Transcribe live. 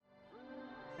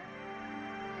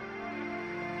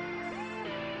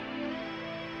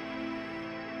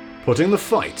putting the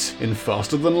fight in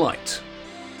faster than light.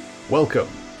 Welcome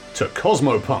to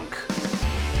Cosmopunk.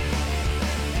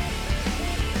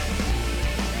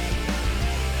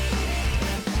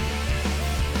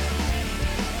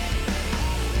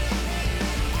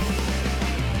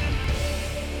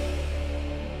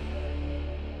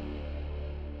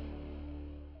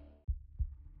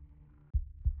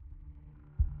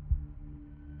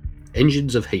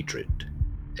 Engines of Hatred,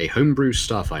 a homebrew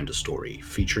Starfinder story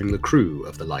featuring the crew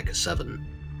of the Leica 7.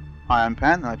 Hi, I'm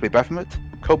Pan, and I play Baphomet,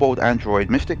 Kobold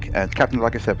Android Mystic, and Captain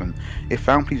Leica 7. If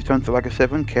found, please return to Leica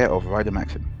 7, care of Ryder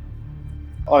Maxim.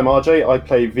 I'm RJ, I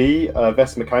play V,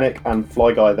 Vest Mechanic, and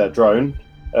Fly Guy, their drone.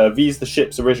 V's the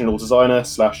ship's original designer,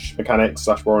 / mechanic,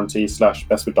 / warranty, /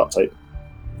 best with duct tape.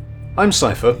 I'm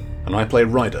Cypher, and I play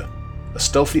Ryder, a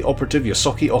stealthy operative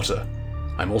Yosaki Otter.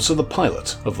 I'm also the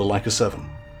pilot of the Leica 7.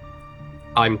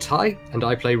 I'm Ty, and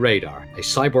I play Radar, a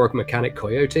cyborg mechanic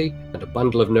coyote and a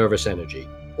bundle of nervous energy,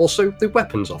 also the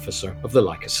weapons officer of the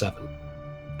Leica 7.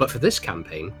 But for this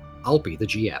campaign, I'll be the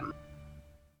GM.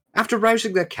 After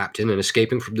rousing their captain and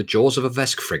escaping from the jaws of a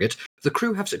Vesk frigate, the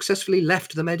crew have successfully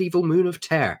left the medieval moon of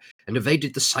Ter and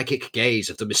evaded the psychic gaze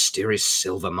of the mysterious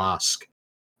Silver Mask.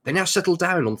 They now settle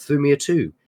down on Thumia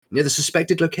 2, near the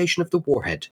suspected location of the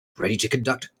warhead, ready to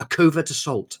conduct a covert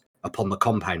assault upon the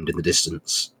compound in the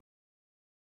distance.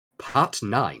 Part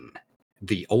 9.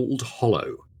 The Old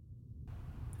Hollow.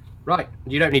 Right,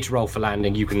 you don't need to roll for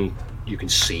landing, you can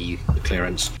see the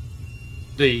clearance.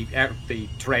 The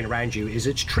terrain around you is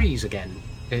its trees again.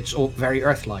 It's all very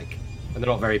Earth-like, and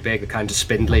they're not very big, they're kind of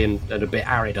spindly and a bit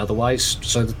arid otherwise,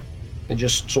 so they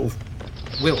just sort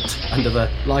of wilt under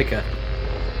the Leica.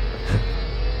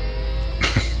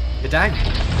 You're down.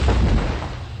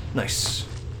 Nice.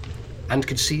 And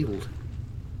concealed.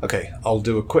 Okay, I'll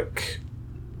do a quick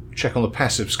check on the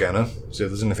passive scanner, see if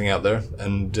there's anything out there,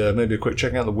 and maybe a quick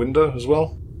check out the window as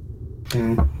well.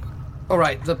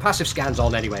 Alright, the passive scan's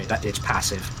on anyway, it's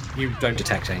passive. You don't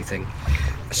detect anything.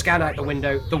 Scan out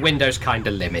the window's kind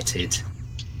of limited.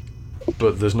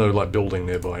 But there's no, building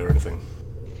nearby or anything?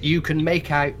 You can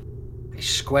make out a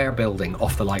square building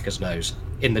off the Leica's nose,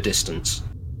 in the distance.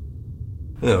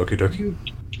 Yeah, okie dokie.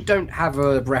 You don't have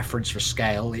a reference for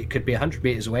scale, it could be 100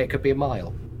 metres away, it could be a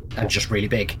mile. And just really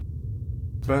big.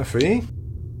 Baffy?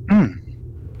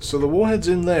 So the warhead's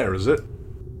in there, is it?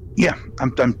 Yeah,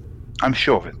 I'm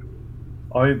sure of it.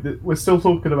 We're still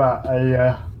talking about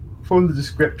from the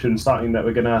description, something that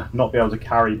we're going to not be able to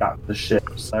carry back to the ship.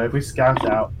 So if we scout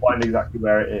it out, find exactly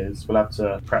where it is, we'll have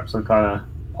to prep some kind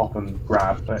of pop and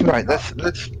grab. Right,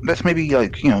 let's maybe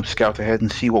scout ahead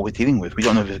and see what we're dealing with. We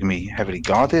don't know if it's going to be heavily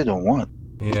guarded or what.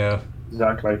 Yeah.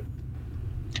 Exactly.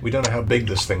 We don't know how big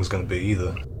this thing's going to be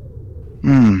either.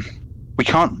 We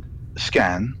can't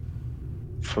scan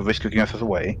for risk of giving us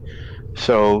away.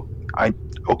 So I'm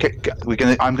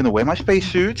gonna wear my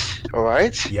spacesuit. All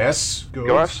right. Yes. Good.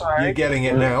 Go outside. You're getting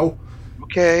it now.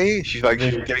 Okay. She's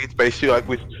getting in spacesuit,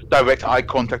 with direct eye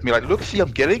contact. Me look, see,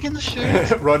 I'm getting in the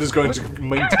suit. Ryder's going to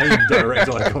maintain direct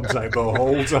eye contact the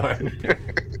whole time.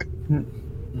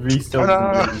 We still in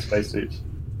the spacesuit.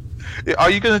 Are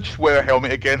you gonna just wear a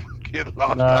helmet again?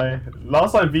 No.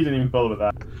 Last time V didn't even bother with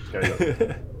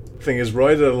that. Thing is,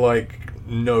 Ryder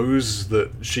knows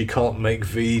that she can't make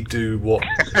V do what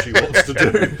she wants to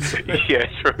do. Yeah,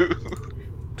 true.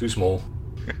 Too small.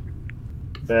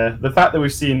 The fact that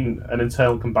we've seen an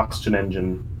internal combustion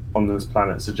engine on this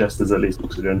planet suggests there's at least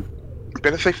oxygen.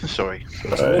 Better safe than sorry.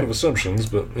 That's a lot of assumptions,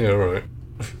 but yeah, right.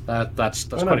 That's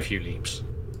quite a few leaps.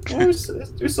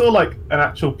 We saw an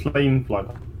actual plane fly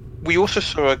by. We also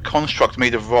saw a construct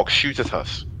made of rock shoot at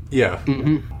us. Yeah.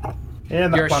 Mm-hmm.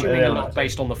 Yeah, you're assuming a lot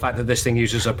based on the fact that this thing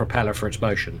uses a propeller for its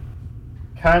motion.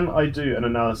 Can I do an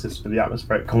analysis for the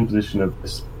atmospheric composition of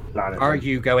this planet? Are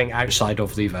you going outside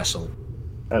of the vessel?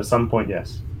 At some point,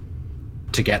 yes.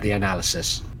 To get the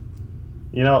analysis?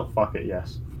 You know what? Fuck it,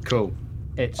 yes. Cool.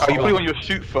 Are you putting on your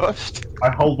suit first?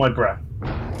 I hold my breath. Go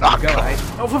ahead.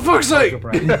 Oh, for fuck's sake!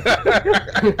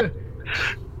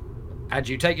 And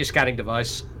you take your scanning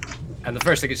device, and the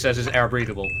first thing it says is air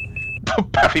breathable.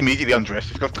 Baff immediately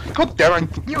undressed. God damn, I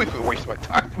knew it was a waste of my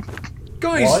time.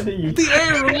 Guys, the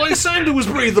air on Lysander was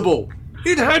breathable.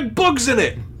 It had bugs in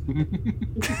it.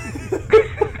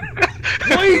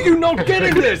 Why are you not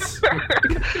getting this?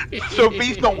 So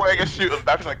V's not wearing a suit and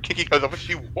Baff's kicking her off as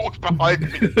she walks behind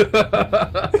me.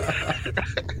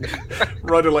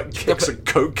 Ryder kicks a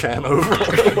Coke can over.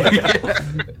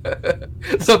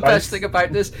 The best thing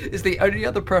about this is the only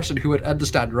other person who would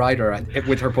understand Ryder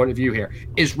with her point of view here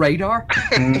is Radar.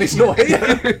 And he's not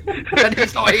here. And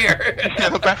he's not here. Yeah,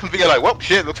 the Baff and V are well,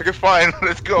 shit, looks like it's fine.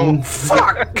 Let's go.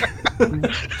 Fuck.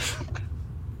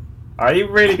 Are you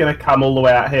really going to come all the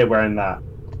way out here wearing that?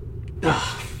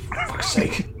 For fuck's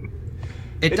sake.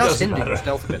 It It does doesn't hinder your matter.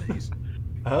 stealth abilities.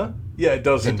 Huh? Yeah, it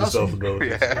does hinder does stealth hinder.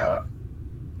 abilities. Yeah.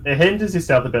 It hinders your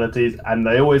stealth abilities, and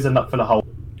they always end up for the hole.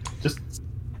 Just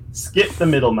skip the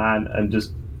middleman and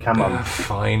just come on.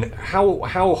 Fine. How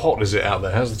hot is it out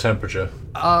there? How's the temperature?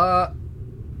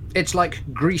 It's like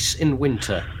Greece in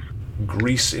winter.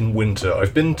 Greece in winter.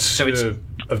 I've been to So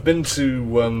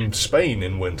it's- Spain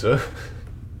in winter.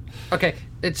 Okay,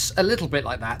 it's a little bit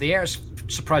like that. The air is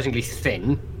surprisingly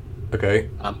thin, Okay.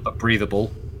 but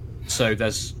breathable. So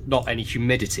there's not any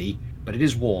humidity, but it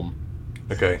is warm.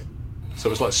 Okay.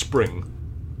 So it's like spring.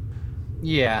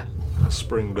 Yeah. A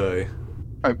spring day.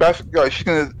 Right, Beth, guys, she's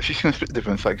gonna split the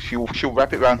difference. Like she'll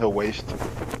wrap it around her waist,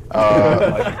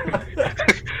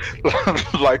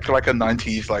 like a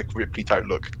 '90s like Ripley type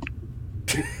look.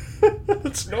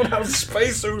 That's not how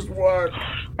spacesuits work.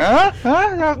 Huh?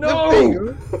 Huh?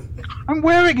 No. I'm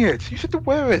wearing it. You said to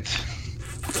wear it.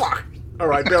 Fuck. All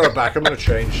right, be right back. I'm going to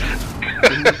change.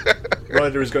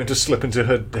 Ryder is going to slip into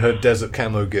her desert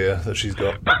camo gear that she's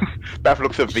got. Beth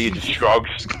looks at V and just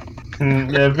shrugs.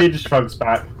 Yeah, V just shrugs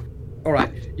back. All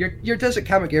right. Your desert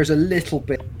camo gear is a little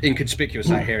bit inconspicuous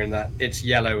out here in that it's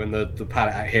yellow and the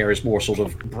palette out here is more sort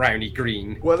of browny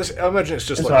green. Well, I imagine it's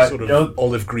just It's like a right, sort of you're-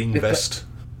 olive green vest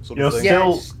sort you're of thing.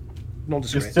 still- it's You're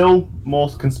nondescript. still more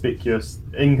inconspicuous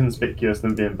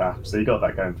than being Bath, so you got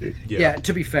that going for you. Yeah,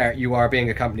 to be fair, you are being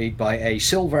accompanied by a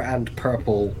silver and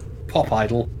purple pop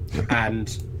idol and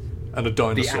And a the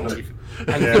dinosaur. anti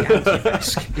and the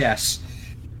anti-Fisk. Yes.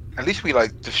 At least we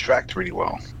like distract really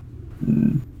well.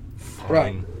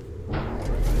 Fine.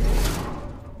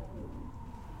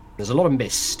 There's a lot of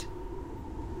mist.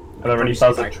 Are there any Probably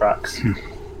buzzard tracks?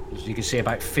 As you can see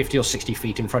about 50 or 60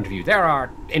 feet in front of you. There are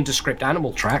indescript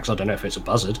animal tracks. I don't know if it's a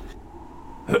buzzard.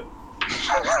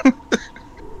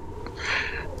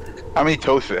 How many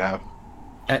toes do it have?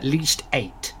 At least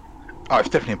 8. Oh, it's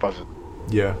definitely a buzzard.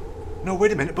 Yeah. No,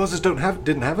 wait a minute. Buzzards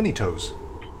didn't have any toes.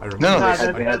 I remember. No, No,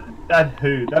 they they had- had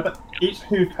hoof. But each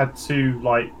hoof had two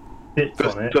like bits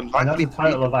But on it, the and that's a likely-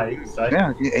 total of 8. So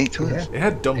Yeah, 8 toes. Yeah. It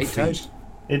had dumb 8 feet. toes.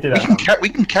 it did We can, have. we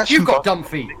can catch You've some got buzzards. dumb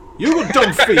feet. You got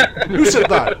dumb feet. Who said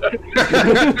that?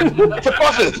 It's a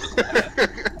buzzard!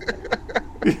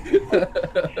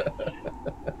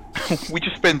 We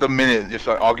just spend a minute just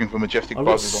like arguing for majestic I've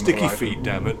got buzzards on the sticky ride. feet.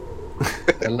 Damn it.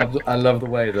 I love the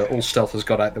way that all stealth has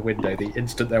got out the window the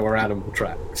instant there were animal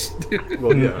tracks.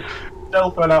 Well, yeah.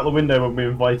 Stealth went out the window when we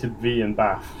invited V and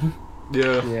Bath.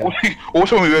 Yeah. Yeah.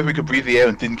 Also, when we realized we could breathe the air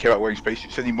and didn't care about wearing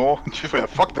spacesuits anymore, just went,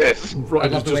 fuck this!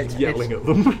 Ryder's love the way just it's- yelling at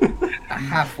them.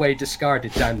 Halfway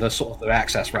discarded down the sort of the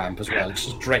access ramp as well. It's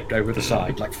just draped over the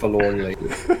side like forlornly.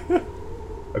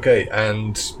 Okay,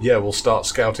 and yeah, we'll start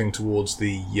scouting towards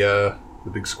the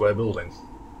big square building.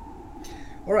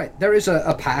 All right, there is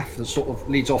a path that sort of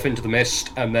leads off into the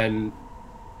mist, and then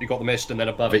you got the mist, and then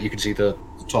above it you can see the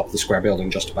top of the square building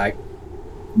just about.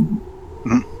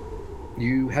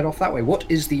 You head off that way. What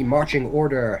is the marching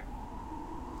order?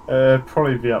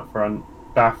 Probably V up front,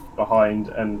 Bath behind,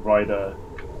 and Ryder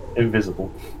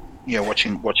invisible. Yeah,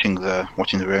 watching the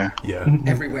rear. Yeah.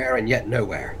 Everywhere and yet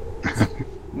nowhere.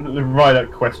 Ryder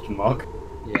question mark.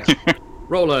 Yeah.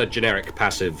 Roll a generic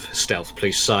passive stealth,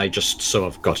 please, Sai, just so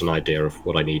I've got an idea of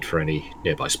what I need for any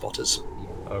nearby spotters.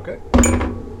 Okay.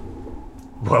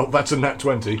 Well, that's a nat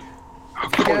 20.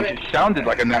 It sounded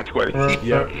like a nat 20.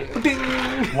 Yeah.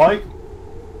 Why?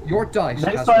 Your dice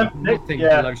Next has time- nothing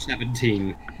yeah. below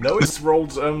 17. No, it's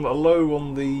rolled a low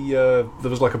on the. There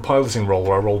was like a piloting roll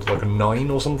where I rolled like a 9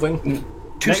 or something.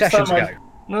 2 Next sessions time ago.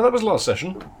 No, that was last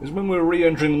session. It was when we were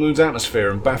re-entering the moon's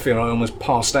atmosphere and Baffy and I almost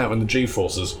passed out in the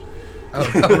G-forces.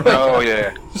 Oh,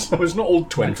 yeah. So it's not all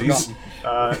 20s.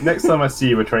 Next time I see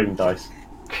you, we're trading dice.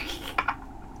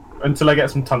 Until I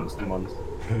get some tungsten ones.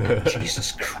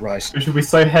 Jesus Christ. Which will be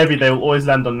so heavy they will always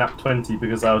land on nat 20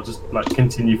 because I'll just like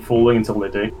continue falling until they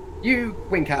do. You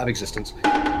wink out of existence.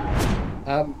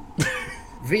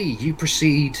 V, you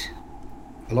proceed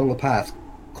along the path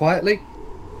quietly.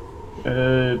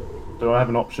 Do I have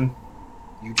an option?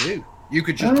 You do. You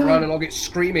could just run along it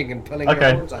screaming and pulling your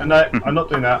Okay, horns out. no, I'm not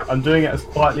doing that. I'm doing it as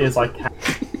quietly as I can.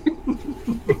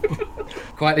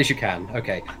 Quietly as you can.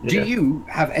 Okay. Do Yeah. you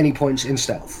have any points in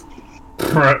stealth?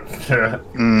 That's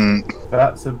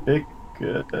a big.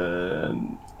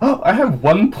 Oh, I have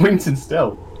 1 point in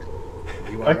stealth.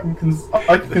 You I are. can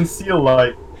I can conceal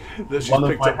like That she's One of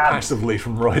picked my up hands. passively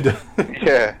from Ryder.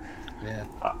 Yeah. Yeah.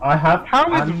 I have.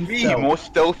 How is hand V stealth. more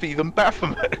stealthy than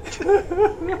Baphomet?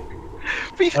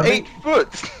 V's I think- 8 foot!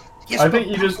 Yes, I but think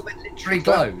you just- it literally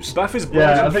glows. Baff is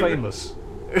Yeah, I bright and think- famous.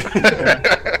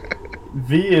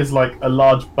 V is like a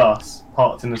large bus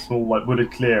parked in a small like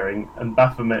wooded clearing, and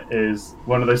Baphomet is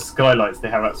one of those skylights they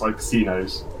have outside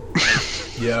casinos.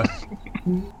 Yeah.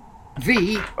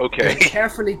 V Okay. is a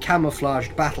carefully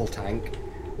camouflaged battle tank,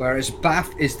 whereas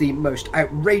Baff is the most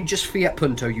outrageous Fiat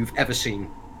Punto you've ever seen.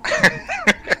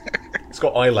 It's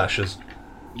got eyelashes.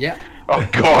 Yeah, Oh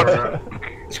god.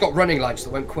 it's got running lights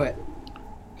that won't quit.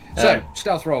 So,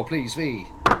 stealth roll, please, V.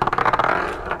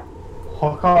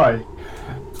 Hawkeye.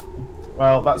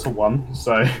 Well, that's a 1,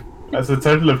 so that's a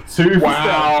total of 2.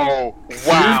 Wow.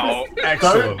 Wow.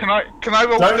 Excellent. Can I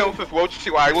roll Don't- stealth as well to see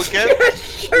what I would get?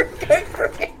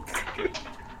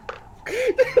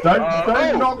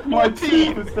 Don't knock my 14.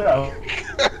 teeth for stealth.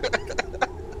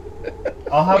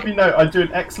 I'll have you know, I do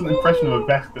an excellent impression of a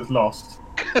Vesk that's lost.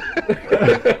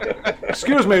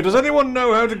 Excuse me, does anyone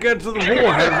know how to get to the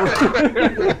warhead?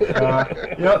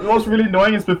 You know, what's really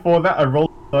annoying is before that I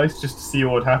rolled dice just to see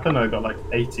what would happen. I got like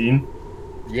 18.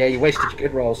 Yeah, you wasted your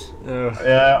good rolls.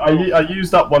 Yeah, I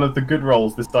used up one of the good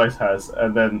rolls this dice has,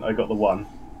 and then I got the 1.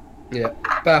 Yeah.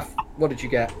 Baff, what did you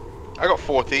get? I got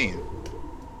 14.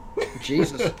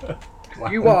 Jesus.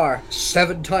 You are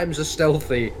 7 times as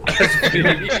stealthy as V.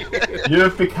 You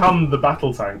have become the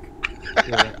battle tank.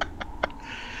 Yeah.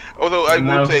 Although I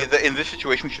No. would say that in this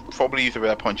situation we should probably use a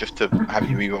rare point just to have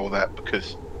you reroll that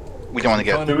because we don't want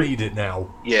to Kind get. of need it now. How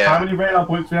Yeah. many radar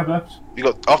points do we have left? We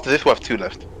got after this we'll have 2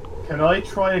 left. Can I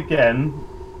try again?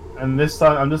 And this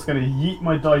time I'm just going to yeet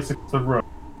my dice across the room.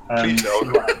 Please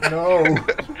don't. No.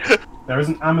 There is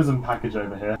an Amazon package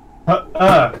over here.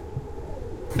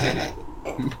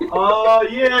 Oh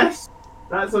yes!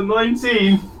 That's a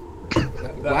 19!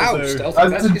 Wow, was a- stealthy.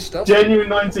 That's That's a stealthy. genuine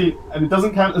 19, and it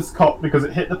doesn't count as cop because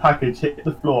it hit the package, hit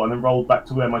the floor, and then rolled back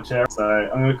to where my chair is. So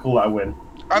I'm going to call that a win.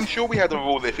 I'm sure we had a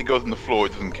rule that if it goes on the floor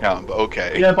it doesn't count, but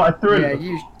okay. Yeah, but I threw it Yeah, at the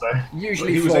you- floor, so...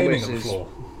 Usually He was floor aiming at the misses. floor.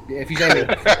 Yeah, if he's aiming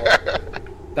at the floor,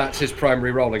 that's his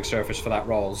primary rolling surface for that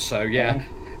roll. So yeah.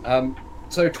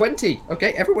 So 20.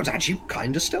 Okay, everyone's actually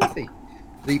kind of stealthy.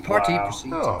 The party Wow.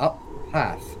 proceeds Oh. up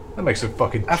path. That makes a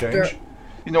fucking After- change.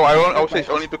 You know, I would say it's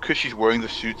only because she's wearing the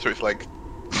suit, so it's like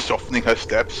softening her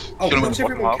steps. Oh, She only what's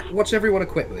went one half. everyone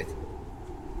equipped with?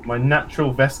 My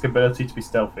natural Vesk ability to be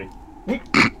stealthy. Do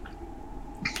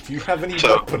you have any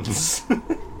So- weapons?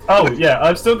 Oh, yeah,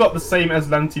 I've still got the same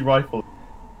Aslanti rifle.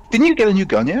 Didn't you get a new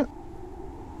gun yet?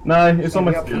 No, it's on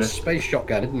my Up to-do for a list. space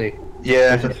shotgun, isn't he?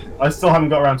 Yeah. I still haven't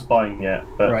got around to buying yet,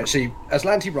 but... Right. So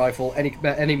Aslanti rifle.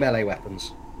 Any melee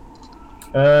weapons?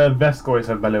 Vesk always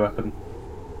have melee weapon.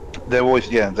 They're always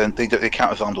then they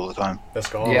count as armed all the time. Let's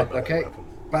go. Yeah. Okay.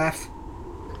 Bath.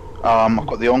 I've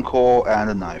got the encore and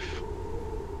a knife.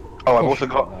 Oh, I've Oh, also sure,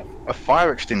 got knife. a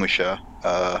fire extinguisher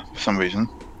for some reason.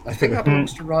 I think that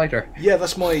belongs to Ryder. Yeah,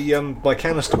 that's my my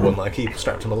canister one that I keep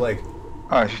strapped to my leg.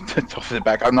 Oh, she tosses it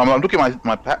back. I'm looking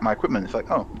at my equipment. It's like,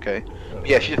 oh, okay. But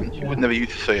yeah, she would never use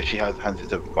it, so yeah, she hands it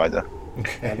to Ryder.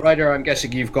 Okay. Ryder, I'm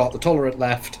guessing you've got the tolerant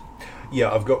left.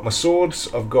 Yeah, I've got my swords,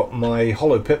 I've got my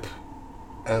hollow pip,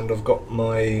 and I've got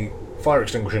my fire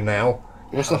extinguisher now.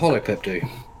 What's the hollow pip do?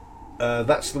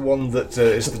 That's the one that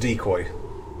is the decoy.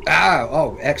 Ah,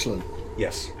 oh, excellent.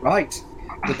 Yes. Right.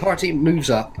 The party moves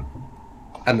up,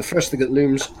 and the first thing that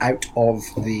looms out of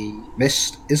the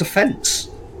mist is a fence.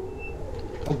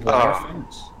 A wire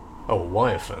fence. Oh,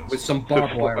 wire fence. With some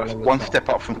barbed wire along the One top. step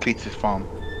up from Cletus' farm.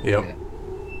 Yep.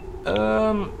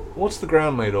 What's the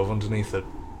ground made of underneath it?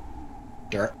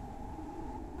 Dirt.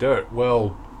 Dirt.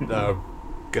 Well,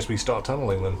 guess we start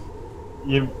tunneling then.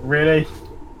 You really?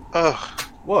 Ugh.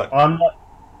 What? I'm not...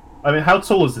 I mean, how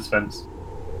tall is this fence?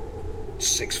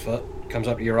 6 foot. Comes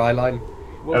up to your eye line.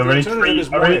 Well, Are the there any alternative trees-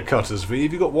 is are wire there- cutters. V,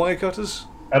 have you got wire cutters?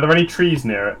 Are there any trees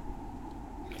near it?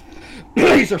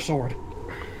 Laser sword.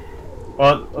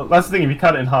 Well, that's the thing, if you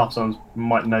cut it in half, someone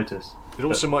might notice. It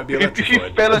also might be If you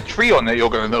electrified. fell a tree on it, you're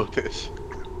going to notice.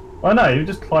 Oh no, you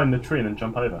just climb the tree and then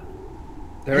jump over.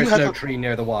 There You is have no a- tree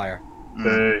near the wire.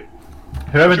 Boo.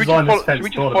 Whoever Should we designed just, this follow, fence should we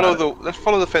thought just follow about the let's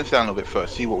follow the fence down a little bit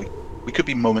first. See what we could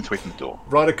be moments away from the door.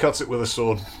 Ryder cuts it with a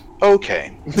sword.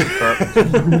 Okay.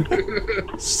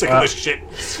 Sick of this shit.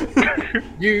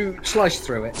 You slice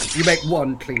through it. You make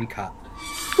one clean cut,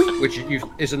 which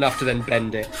is enough to then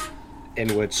bend it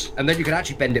inwards, and then you can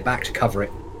actually bend it back to cover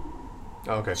it.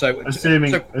 Okay. So,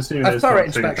 Assuming so assuming a there's thorough not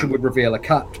inspection big- would reveal a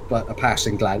cut, but a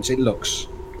passing glance, it looks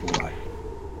alright.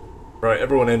 Right,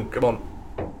 everyone in. Come on.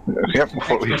 Yep,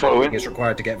 we follow in. It's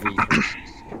required to get V.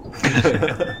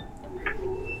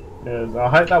 Yes, I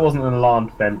hope that wasn't an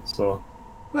alarmed fence or...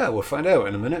 Well, we'll find out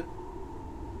in a minute.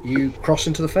 You cross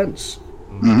into the fence.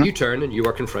 Mhm. You turn and you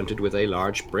are confronted with a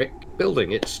large brick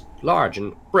building. It's large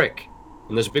and brick,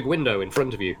 and there's a big window in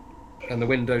front of you, and the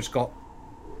window's got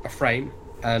a frame,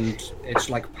 and it's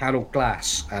like panel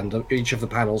glass, and each of the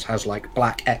panels has like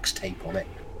black X tape on it.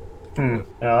 Yeah,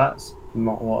 that's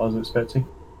not what I was expecting.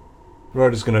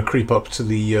 Ryder's going to creep up to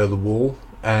the wall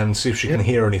and see if she can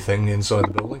hear anything inside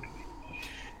the building.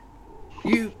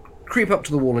 You creep up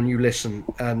to the wall and you listen,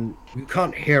 and you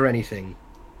can't hear anything.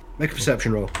 Make a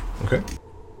perception roll. Okay.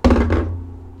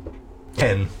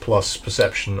 10 plus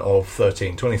perception of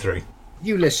 13, 23.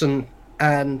 You listen,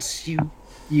 and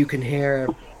you can hear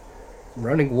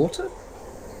running water.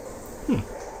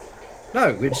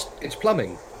 No, it's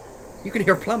plumbing. You can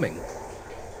hear plumbing.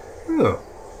 Oh,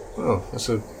 well, that's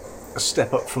a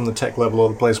step up from the tech level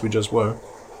of the place we just were.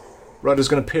 Ryder's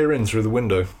going to peer in through the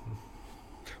window.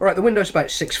 All right, the window's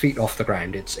about 6 feet off the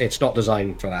ground. It's not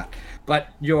designed for that. But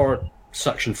you're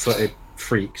suction-footed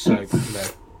freak, so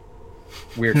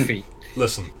weird feet.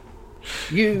 Listen.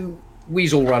 You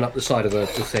weasel run up the side of the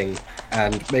thing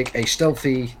and make a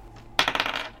stealthy,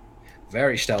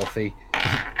 very stealthy,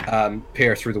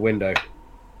 peer through the window.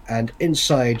 And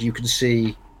inside you can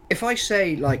see, if I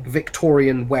say like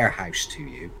Victorian warehouse to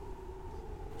you,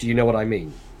 do you know what I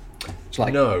mean? It's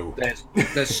like No.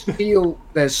 There's steel,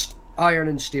 there's iron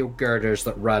and steel girders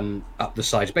that run up the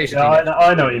sides, basically. Yeah,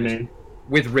 I know what you mean.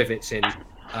 With rivets in.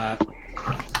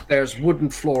 There's wooden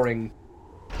flooring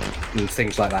and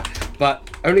things like that, but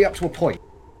only up to a point.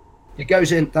 That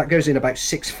goes in about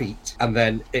 6 feet, and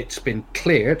then it's been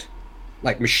cleared,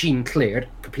 like machine cleared,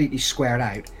 completely squared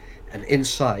out, and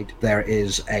inside there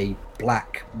is a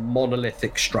black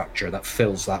monolithic structure that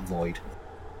fills that void.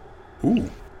 Ooh.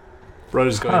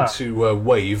 Ryder's going to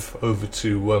wave over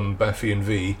to Baffy and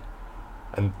V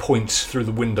and point through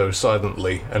the window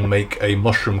silently and make a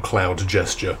mushroom cloud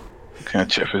gesture. Can I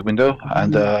check through the window?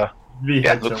 And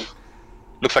yeah,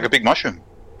 looks like a big mushroom.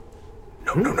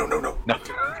 No. No.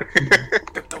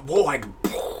 The wall, like...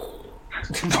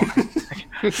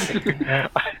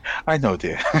 I know,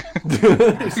 dear.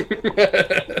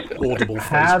 Audible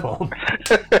facepalm.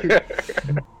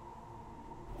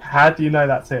 How do you know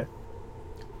that's it?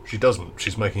 She doesn't.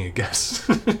 She's making a guess.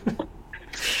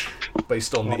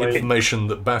 Based on the information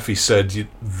that Baffy said,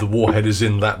 the warhead is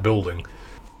in that building.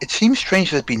 It seems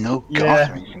strange there'd be no guards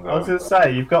or anything, I was though. going to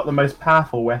say, you've got the most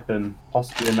powerful weapon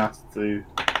possibly amassed to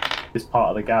this part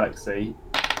of the galaxy.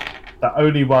 The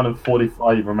only one of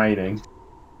 45 remaining,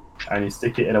 and you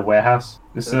stick it in a warehouse.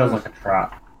 This sounds like a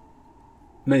trap.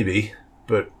 Maybe,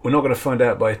 but we're not going to find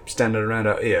out by standing around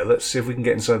out here. Let's see if we can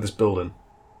get inside this building.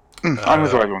 I'm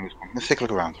with Ryder on this one. Let's take a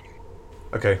look around.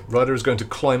 Okay, Ryder is going to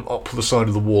climb up the side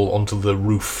of the wall onto the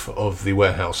roof of the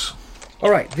warehouse. All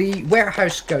right, the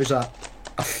warehouse goes up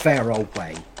a fair old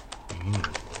way.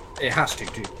 It has to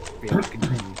be able to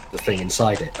contain the thing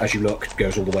inside it. As you look, it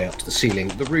goes all the way up to the ceiling.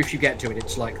 The roof you get to, and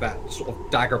it's like that sort of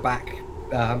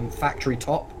daggerback factory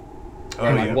top. Oh,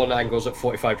 Like yeah. one angle's at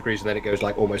 45 degrees, and then it goes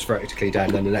like almost vertically down,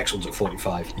 and then the next one's at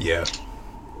 45. Yeah.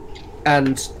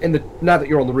 And now that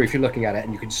you're on the roof, you're looking at it,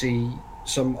 and you can see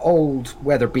some old,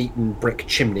 weather-beaten brick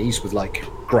chimneys with like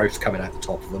growth coming out the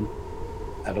top of them,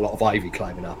 and a lot of ivy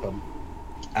climbing up them,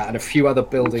 and a few other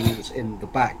buildings in the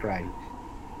background.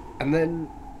 And then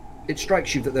it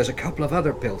strikes you that there's a couple of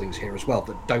other buildings here as well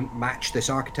that don't match this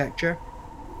architecture.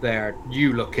 They're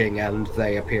new-looking, and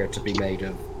they appear to be made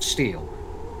of steel.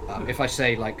 If I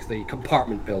say like the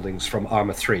compartment buildings from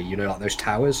Arma 3, you know, like those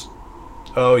towers.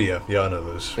 Oh, yeah, I know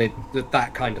those.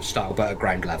 That kind of style, but at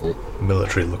ground level.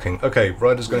 Military looking. Okay,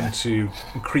 Ryder's going to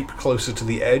creep closer to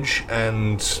the edge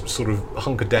and sort of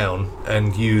hunker down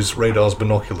and use Radar's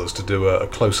binoculars to do a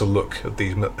closer look at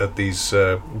these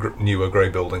newer grey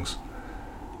buildings.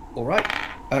 All right.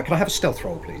 Can I have a stealth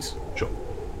roll, please? Sure.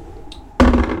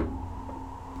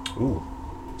 Ooh,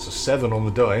 it's a 7 on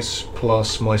the dice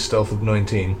plus my stealth of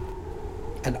 19.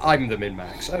 And I'm the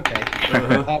min-max.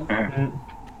 Okay.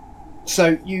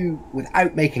 So you,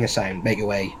 without making a sound, make your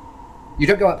way. You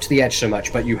don't go up to the edge so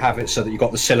much, but you have it so that you've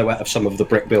got the silhouette of some of the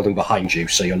brick building behind you,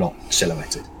 so you're not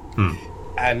silhouetted.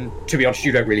 And to be honest,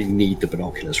 you don't really need the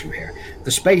binoculars from here.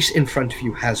 The space in front of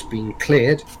you has been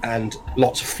cleared, and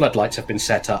lots of floodlights have been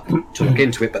set up to look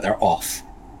into it, but they're off.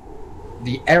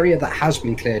 The area that has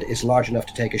been cleared is large enough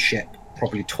to take a ship,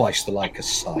 probably twice the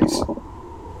Leica's size.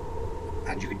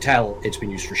 And you can tell it's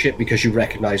been used for a ship because you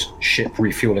recognise ship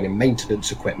refueling and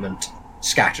maintenance equipment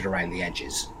scattered around the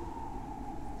edges.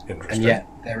 Interesting. And yet,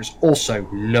 there is also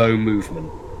no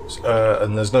movement.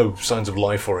 And there's no signs of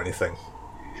life or anything.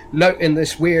 No, in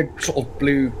this weird sort of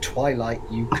blue twilight,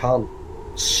 you can't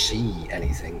see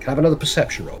anything. Can I have another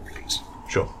perception roll, please?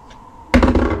 Sure.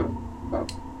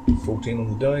 14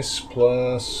 on the dice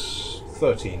plus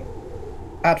 13.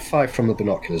 Add 5 from the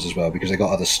binoculars as well, because they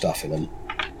got other stuff in them.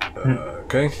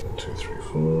 Okay. 1, 2, 3,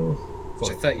 4.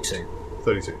 So 32.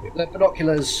 32. Yeah. The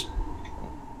binoculars.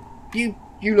 You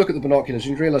look at the binoculars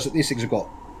and you realise that these things have got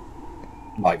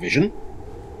night vision,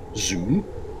 zoom,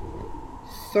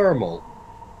 thermal,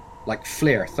 like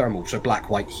flare thermal, so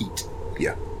black-white heat.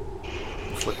 Yeah.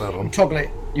 Flick that on. Toggle it,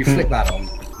 you flick that on,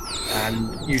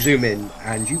 and you zoom in,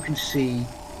 and you can see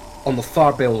on the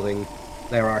far building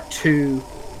there are two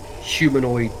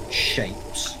humanoid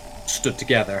shapes stood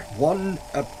together. One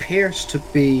appears to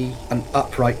be an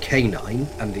upright canine,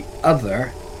 and the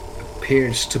other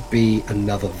appears to be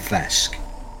another Vesk.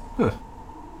 Huh.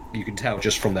 You can tell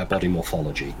just from their body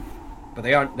morphology. But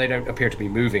they don't appear to be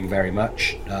moving very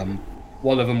much.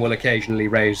 One of them will occasionally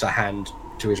raise a hand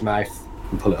to his mouth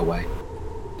and pull it away.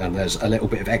 And there's a little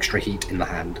bit of extra heat in the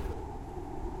hand.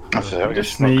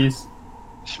 Just sneeze.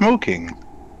 Smoking.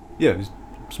 Yeah, he's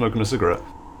smoking a cigarette.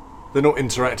 They're not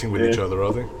interacting with each other,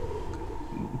 are they?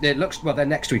 It looks, well, they're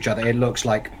next to each other. It looks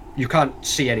like you can't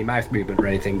see any mouth movement or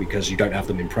anything because you don't have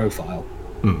them in profile.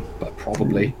 But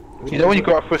probably. You know when you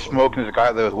go out for a smoke and there's a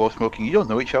guy there as well smoking, you don't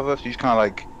know each other, so you just kind of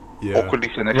like awkwardly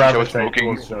sit next to each other Gravitate smoking.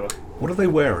 towards each other. What are they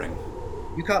wearing?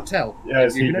 You can't tell. Yeah,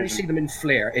 it's you can heat only vision. see them in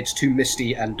flare. It's too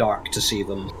misty and dark to see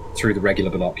them through the regular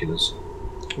binoculars.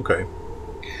 Okay.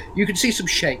 You can see some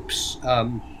shapes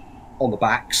on the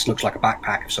backs. Looks like a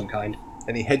backpack of some kind.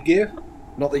 Any headgear?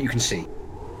 Not that you can see.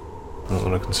 Not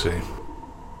that I can see.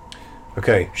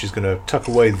 Okay, she's going to tuck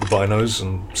away the binos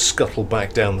and scuttle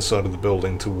back down the side of the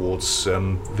building towards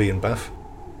V and Bath.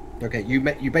 Okay,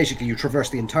 you traverse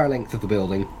the entire length of the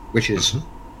building, which is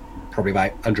probably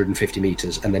about 150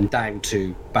 meters, and then down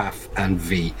to Bath and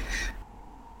V.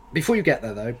 Before you get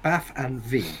there, though, Bath and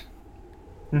V,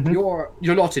 you're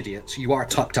not idiots. You are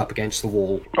tucked up against the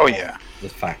wall Oh yeah. of the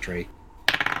factory,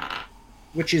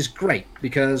 which is great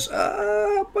because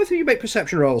both of you make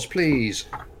perception rolls, please.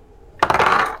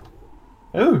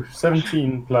 Oh,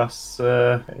 17 plus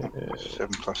 7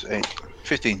 plus 8.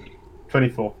 15.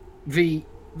 24. V,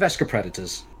 Veska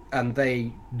predators, and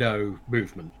they know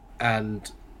movement.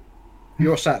 And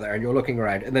you're sat there and you're looking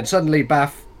around, and then suddenly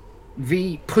Bath,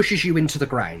 V pushes you into the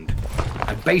ground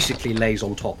and basically lays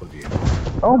on top of you.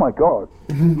 Oh my god.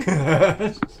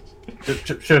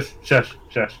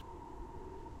 Shush.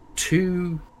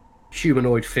 Two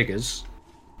humanoid figures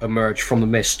emerge from the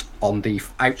mist on the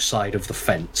outside of the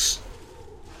fence,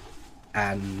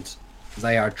 and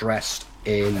they are dressed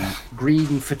in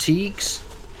green fatigues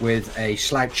with a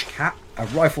slouch cap, a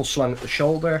rifle slung at the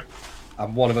shoulder,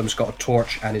 and one of them's got a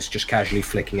torch and is just casually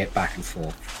flicking it back and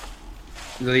forth.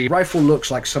 The rifle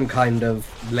looks like some kind of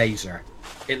laser.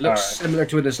 It looks similar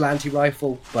to an Aslanti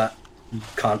rifle, but you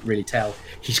can't really tell.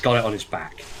 He's got it on his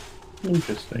back. The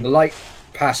Interesting. light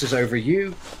passes over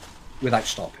you without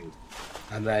stopping,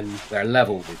 and then they're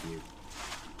level with you,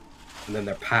 and then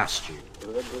they're past you,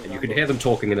 and you can hear them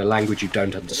talking in a language you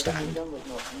don't understand.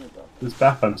 Does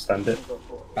Bath understand it?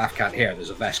 Bath can't hear, there's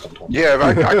a vest on top. Yeah,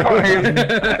 I can't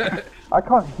hear. I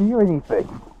can't hear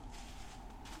anything.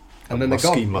 And then they're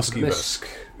gone. Musky Mist.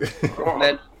 Vesk. And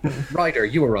then, Ryder,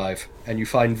 you arrive, and you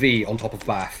find V on top of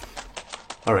Bath.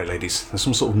 Alright, ladies, there's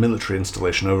some sort of military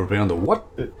installation over beyond the...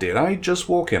 What did I just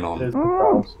walk in on? There's the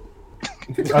files.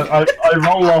 I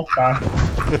roll off Bath.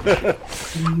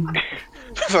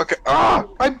 It's like,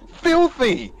 I'm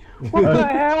filthy. What the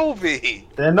hell, V?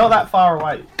 They're not that far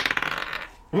away.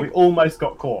 We almost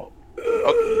got caught.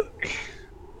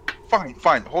 Fine.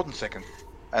 Hold on a second.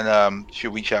 And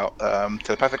she'll reach out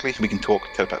telepathically so we can talk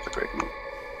telepathically.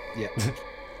 Yeah.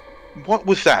 What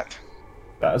was that?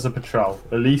 That was a patrol.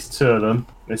 At least 2 of them.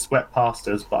 They swept past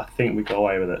us, but I think we got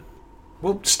away with it.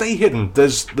 Well, stay hidden.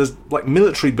 There's like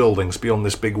military buildings beyond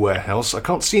this big warehouse. I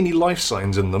can't see any life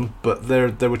signs in them, but there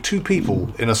were 2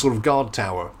 people in a sort of guard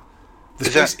tower.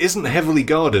 This place isn't heavily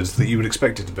guarded that you would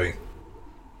expect it to be.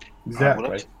 Exactly.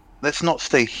 Well, let's not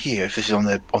stay here if this is on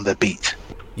their beat.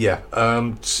 Yeah.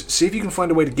 See if you can find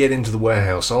a way to get into the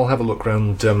warehouse. I'll have a look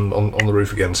around on the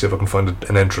roof again, see if I can find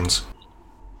an entrance.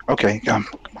 Okay,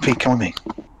 Pete, come with me.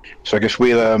 So I guess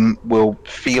we'll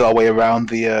feel our way around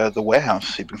the warehouse,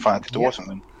 see if we can find the door or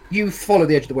something. You follow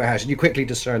the edge of the warehouse, and you quickly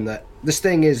discern that this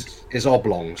thing is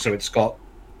oblong, so it's got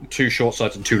 2 short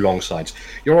sides and 2 long sides.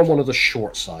 You're on one of the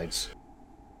short sides,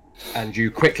 and you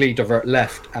quickly divert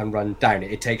left and run down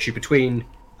it. It takes you between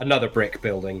another brick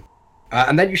building,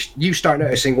 and then you start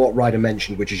noticing what Ryder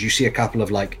mentioned, which is you see a couple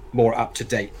of like more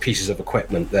up-to-date pieces of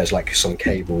equipment. There's like some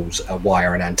cables, a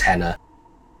wire, an antenna.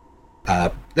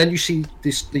 Then you see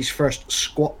these first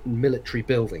squat military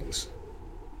buildings,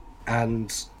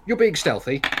 and you're being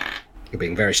stealthy. You're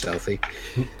being very stealthy.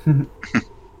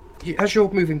 As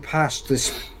you're moving past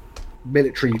this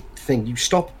military thing, you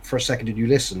stop for a second and you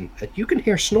listen, and you can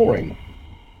hear snoring.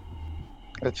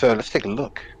 Let's take a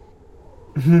look.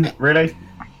 Really?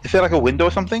 Is there like a window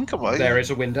or something? Come on. There is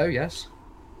a window, yes.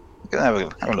 Have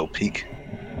a little peek.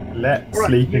 Let Right.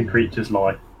 sleeping creatures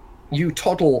lie. You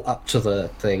toddle up to the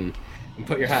thing and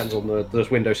put your hands on the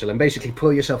windowsill and basically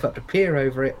pull yourself up to peer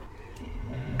over it.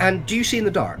 And do you see in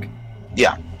the dark?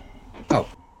 Yeah. Oh,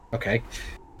 okay.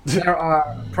 There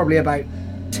are probably about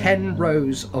 10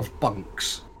 rows of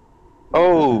bunks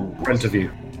Oh, in front of you.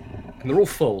 And they're all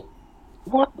full.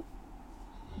 what?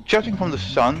 Judging from the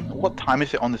sun, what time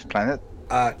is it on this planet?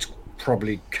 It's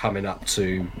probably coming up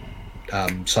to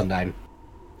sundown.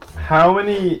 How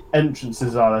many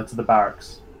entrances are there to the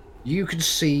barracks? You can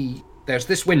see there's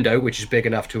this window, which is big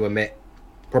enough to admit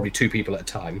probably 2 people at a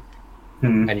time.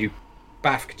 And you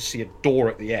back to see a door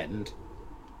at the end,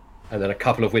 and then a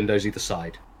couple of windows either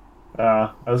side.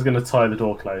 I was going to tie the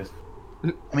door closed.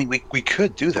 I mean, we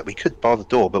could do that. We could bar the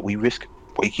door, but we risk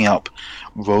waking up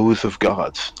rows of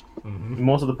guards.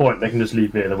 More to the point, they can just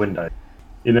leave via the window.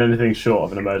 In anything short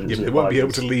of an emergency. Yeah, they won't be able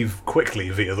advice. to leave quickly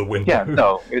via the window. Yeah,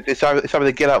 no. It's either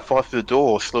they get out fast through the door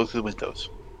or slow through the windows.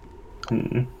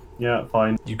 Yeah,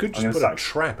 fine. You could I'm just gonna put a sack-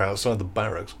 trap outside the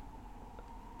barracks.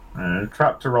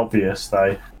 Traps are obvious,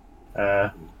 though.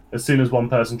 As soon as one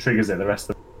person triggers it, the rest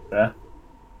of them are there.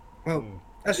 Well,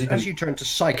 as you turn to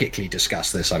psychically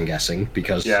discuss this, I'm guessing,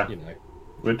 because, Yeah. you know,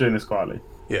 We're doing this quietly.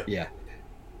 yeah.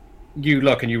 You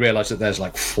look and you realise that there's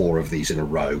like 4 of these in a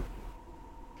row.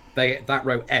 That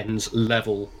row ends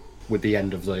level with the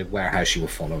end of the warehouse you were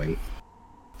following.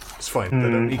 It's fine. They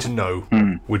don't need to know.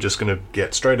 We're just going to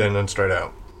get straight in and straight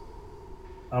out.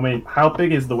 I mean, how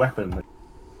big is the weapon?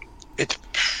 It's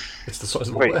It's the size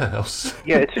of the Wait. warehouse.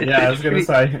 yeah, it's Yeah, I was going to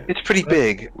say. it's pretty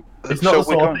big. It's not So the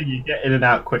sort we're of thing you get in and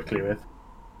out quickly with.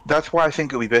 That's why I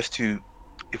think it would be best to,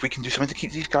 if we can do something to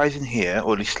keep these guys in here,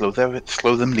 or at least slow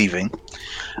them leaving,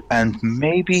 and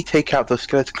maybe take out those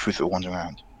skeleton crews that wander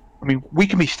around. I mean, we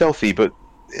can be stealthy, but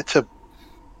it's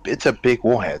a big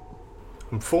warhead.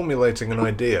 I'm formulating an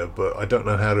idea, but I don't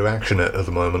know how to action it at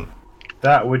the moment.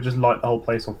 That would just light the whole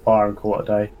place on fire and call it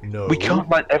a day. No. We can't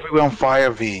light everywhere on fire,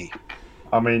 V.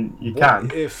 I mean, you What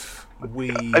can. if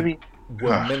we I mean, were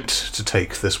meant to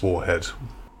take this warhead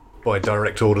by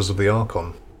direct orders of the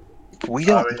Archon? we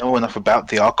don't know enough about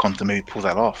the Archon to maybe pull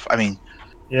that off. I mean,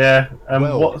 Yeah.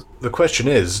 Well, What? the question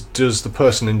is, does the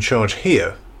person in charge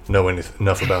here know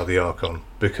enough about the Archon?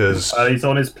 Because He's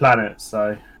on his planet,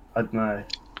 so I don't know.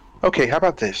 okay, how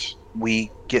about this?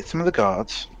 We get some of the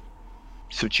guards,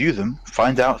 subdue them,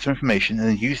 find out some information, and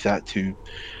then use that to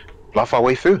bluff our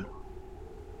way through.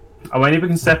 I mean, if we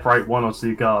can separate 1 or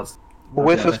 2 guards, Well,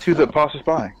 where's those 2 that pass us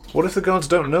by? what if the guards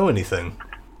don't know anything?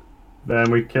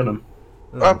 then we kill them.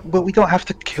 Well, we don't have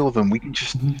to kill them. We can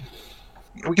just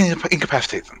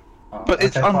incapacitate them. But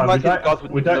it's fine. unlikely the guards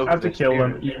would We know don't have who to their kill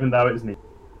them, superior is. even though it's needed.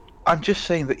 I'm just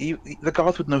saying that the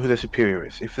guards would know who their superior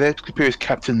is. If their superior is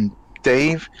Captain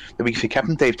Dave, then we can say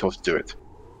Captain Dave told us to do it,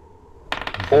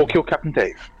 or kill Captain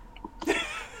Dave.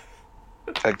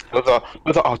 Like, those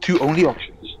are our 2 only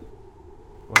options.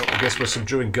 Well, I guess we're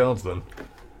subduing guards then.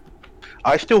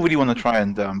 I still really want to try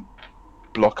and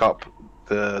block up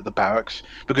the barracks,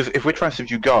 because if we're trying to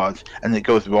subdue guards and it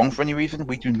goes wrong for any reason,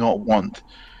 we do not want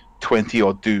 20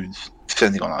 odd dudes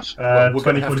descending on us. Well, we're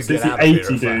 20, gonna have 40, to get 60, out of here 80 if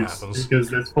that dudes, happens. because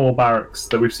there's 4 barracks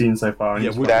that we've seen so far. and Yeah,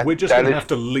 it's we're, That- we're just that going to is- have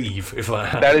to leave if that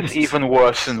happens. That is even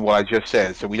worse than what I just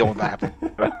said, so we don't want that to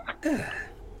happen.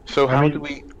 So how do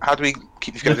we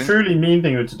keep these The guys in? truly mean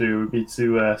thing to do would be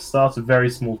to start a very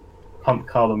small pump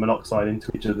carbon monoxide into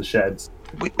each of the sheds.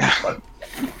 We,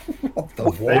 What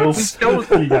the They all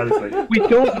don't- illegally. we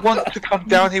don't want to come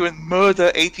down here and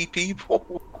murder 80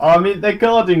 people. I mean, they're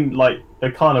guarding like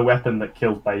the kind of weapon that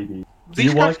kills babies. Do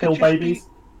These you want guys to kill could just babies?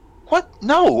 What?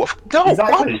 No, no.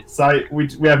 Exactly. What? So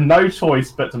we have no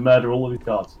choice but to murder all of these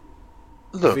guards.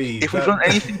 Look, V, if we've that- learned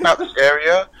anything about this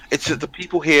area, it's that the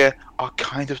people here are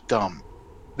kind of dumb.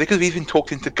 They could have even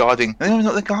talked into guarding. They don't know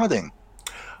what they're guarding.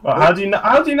 Well, how do you know?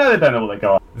 How do you know they don't know what they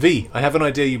guard? V, I have an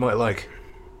idea you might like.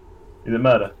 Is it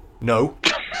murder? No.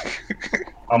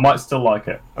 I might still like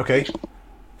it. Okay.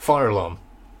 Fire alarm.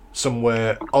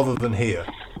 Somewhere other than here.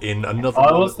 In another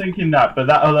I one. was thinking that, but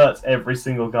that alerts every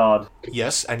single guard.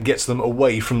 Yes, and gets them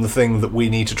away from the thing that we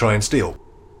need to try and steal.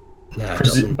 No, it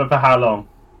doesn't. But for how long?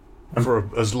 For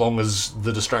as long as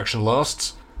the distraction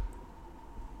lasts.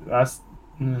 That's.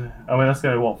 I mean, that's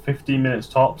going to be, what, 15 minutes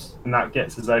tops? And that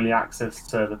gets us only access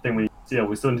to the thing we steal.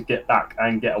 We still need to get back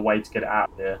and get away to get it out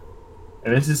of here.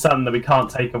 And this is something that we can't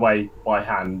take away by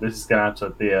hand. This is going to have to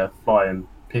be a fly and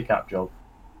pick up job.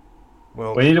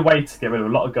 Well, We need a way to get rid of a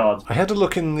lot of guards. I had a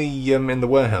look in the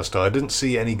warehouse. Though I didn't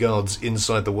see any guards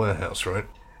inside the warehouse. Right?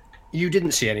 You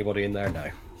didn't see anybody in there, no.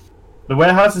 The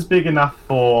warehouse is big enough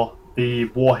for the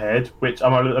warhead, which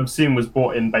I'm assuming was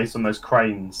brought in based on those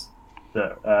cranes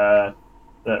that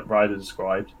Ryder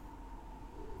described.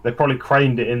 They probably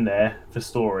craned it in there for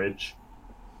storage,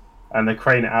 and they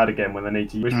crane it out again when they need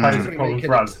to. Which poses a problem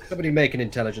for us. Somebody make an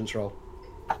intelligence roll.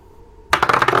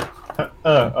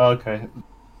 Okay.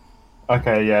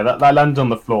 Okay, yeah, that landed on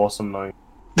the floor somewhere.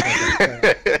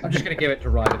 I'm just going to give it to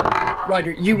Ryder then.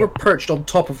 Ryder, you were perched on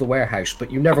top of the warehouse,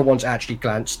 but you never once actually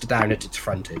glanced down at its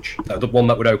frontage. The one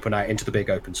that would open out into the big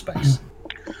open space.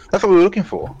 That's what we were looking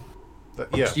for.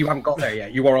 Yeah. So you haven't got there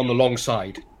yet. You are on the long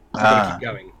side. You're going to keep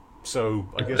going. So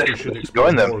I guess we should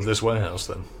explore more of this warehouse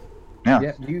then.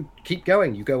 Yeah, you keep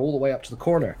going. You go all the way up to the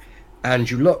corner, and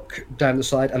you look down the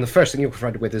side, and the first thing you're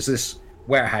confronted with is this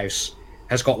warehouse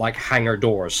has got like hangar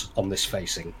doors on this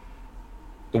facing.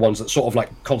 The ones that sort of like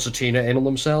concertina in on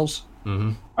themselves.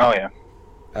 Mm-hmm. Oh yeah.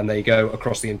 And they go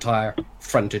across the entire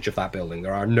frontage of that building.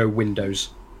 There are no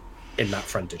windows in that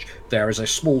frontage. There is a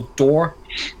small door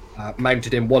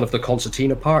mounted in one of the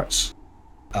concertina parts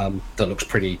that looks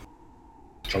pretty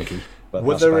chunky. But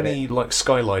Were that's there about any it. like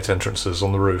skylight entrances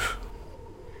on the roof?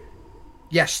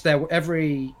 Yes, there were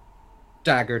every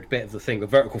daggered bit of the thing. The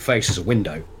vertical face is a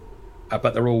window,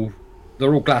 but they're all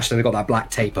glassed and they've got that black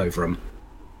tape over them.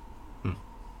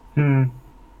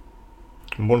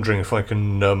 I'm wondering if I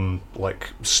can like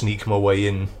sneak my way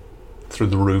in through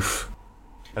the roof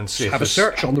and see if Have a this-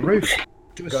 search on the roof.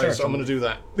 Do a Guys, search. I'm going to do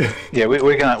that. Yeah,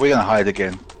 we're gonna hide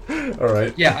again. All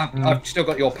right. Yeah, I've still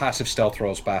got your passive stealth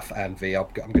rolls, Bath and V. I'm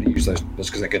going to use those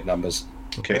because they're good numbers.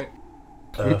 Okay.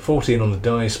 14 on the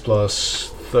dice plus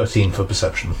 13 for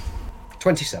perception.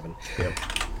 27. Yep.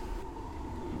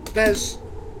 There's,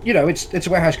 it's a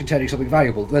warehouse containing something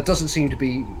valuable. There doesn't seem to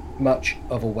be much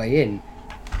of a way in,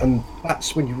 and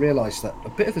that's when you realise that a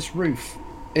bit of this roof,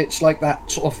 it's like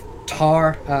that sort of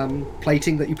tar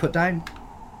plating that you put down,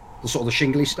 the sort of the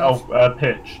shingly stuff.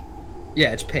 Pitch.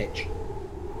 Yeah, it's pitch.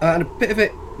 And a bit of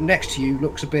it next to you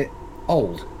looks a bit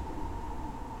old.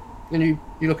 And you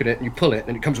look at it and you pull it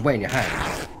and it comes away in your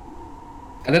hand.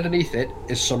 And underneath it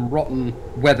is some rotten,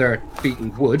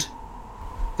 weather-beaten wood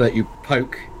that you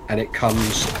poke and it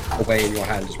comes away in your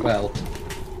hand as well.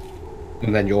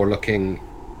 And then you're looking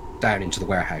down into the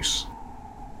warehouse.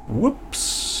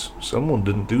 Whoops! Someone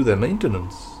didn't do their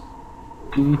maintenance.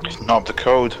 Just knob the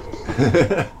code.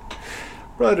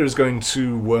 Ryder is going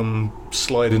to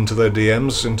slide into their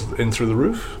DMs in through the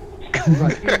roof.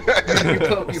 Right.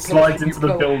 You Slides into the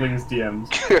pull- building's DMs.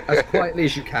 As quietly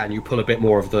as you can, you pull a bit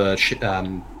more of the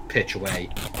pitch away,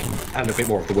 and a bit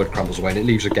more of the wood crumbles away, and it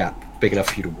leaves a gap big enough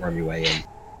for you to worm your way in.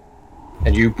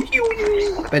 And you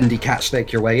bendy cat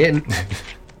snake your way in,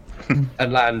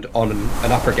 and land on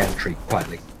an upper gantry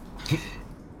quietly.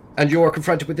 And you're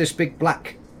confronted with this big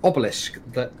black obelisk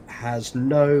that has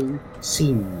no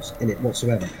seams in it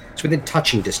whatsoever. It's within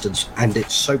touching distance, and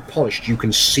it's so polished you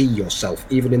can see yourself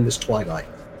even in this twilight.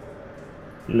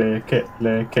 Lick it,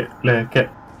 lick it, lick it,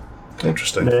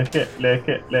 Interesting. lick it, lick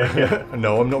it, lick it.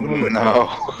 No, I'm not going to look.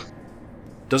 No.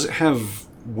 Does it have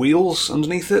wheels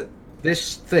underneath it?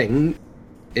 This thing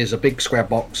is a big square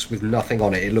box with nothing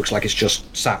on it. It looks like it's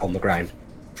just sat on the ground.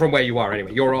 From where you are,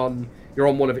 anyway. You're on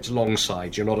one of its long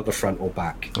sides. You're not at the front or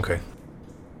back. Okay.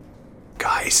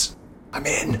 Guys, I'm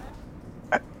in.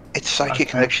 It's psychic Okay.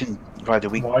 connection, Ryder.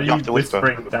 We Why are you you have to whisper.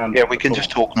 whispering down? Yeah, we can just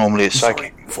talk normally. It's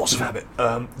psychic. Sorry, force of habit.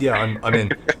 Yeah, I'm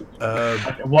in.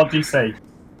 Okay, what do you say?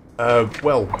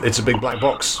 Well, it's a big black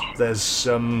box. There's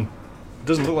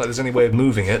doesn't look like there's any way of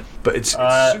moving it, but it's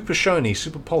super shiny,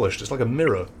 super polished. It's like a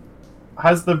mirror.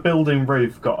 Has the building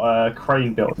roof got a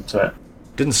crane built into it?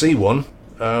 Didn't see one.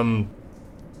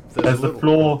 Has the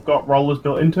floor got rollers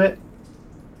built into it?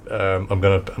 I'm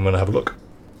gonna have a look.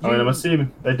 I mean, I'm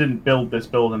assuming they didn't build this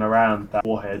building around that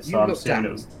warhead, You so I'm look assuming down.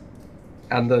 it was.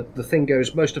 And the thing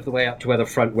goes most of the way up to where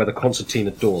the concertina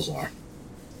doors are.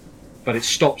 But it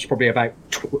stops probably about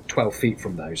 12 feet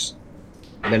from those.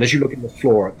 And then as you look in the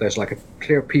floor, there's like a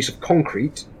clear piece of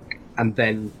concrete, and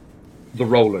then the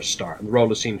rollers start. And the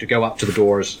rollers seem to go up to the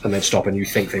doors and then stop, and you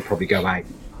think they probably go out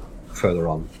further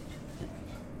on.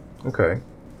 Okay.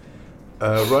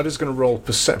 Ryder's going to roll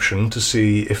perception to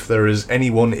see if there is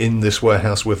anyone in this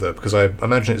warehouse with her, because I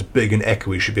imagine it's big and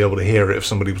echoey. She'd be able to hear it if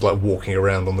somebody was like walking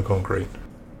around on the concrete.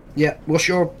 Yeah, what's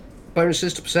your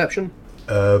bonuses to perception?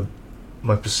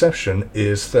 My perception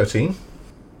is 13.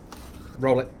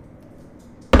 Roll it.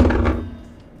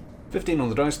 15 on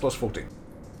the dice plus 14.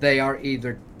 They are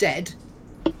either dead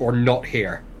or not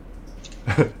here.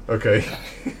 Okay.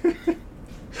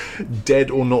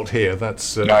 Dead or not here.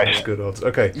 That's good odds.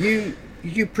 Okay.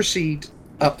 You proceed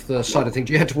up the side of things.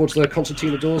 Do you head towards the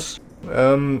concertina doors?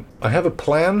 I have a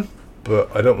plan,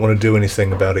 but I don't want to do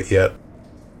anything about it yet.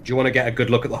 Do you want to get a good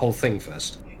look at the whole thing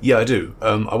first? Yeah, I do.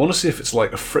 I want to see if it's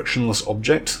like a frictionless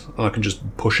object, and I can just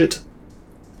push it.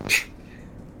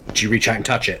 Do you reach out and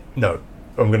touch it? No.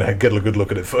 I'm going to get a good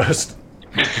look at it first.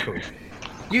 Cool.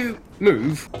 You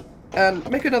move and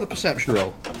make another perception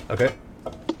roll. Okay.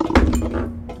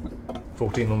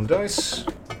 14 on the dice,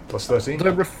 plus 13.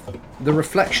 The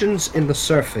reflections in the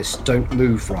surface don't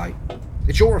move right.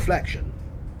 It's your reflection,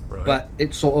 Right. but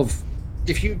it's sort of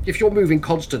if you're moving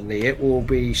constantly, it will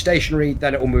be stationary,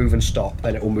 then it will move and stop,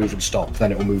 then it will move and stop,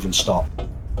 then it will move and stop.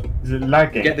 Is it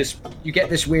lagging? You get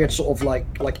this weird sort of like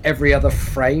every other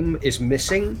frame is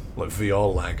missing Like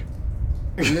VR lag.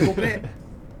 a little bit.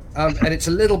 And it's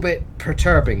a little bit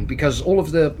perturbing because all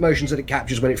of the motions that it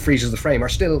captures when it freezes the frame are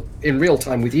still in real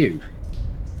time with you.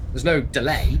 There's no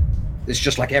delay. It's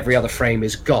just like every other frame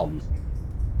is gone.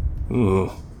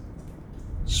 Ooh.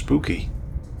 Spooky.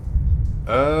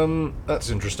 That's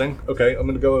interesting. Okay, I'm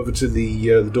going to go over to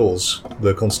the doors,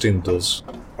 the concertina doors.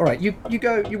 All right, you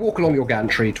walk along your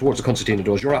gantry towards the concertina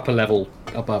doors. You're up a level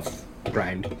above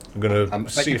ground. I'm going to but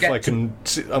see you if get I can.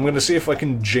 I'm going to see if I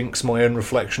can jinx my own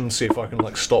reflection. See if I can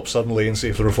like stop suddenly and see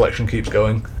if the reflection keeps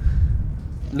going.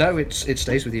 No, it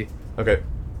stays with you. Okay,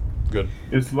 good.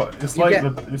 It's like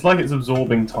it's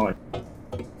absorbing time.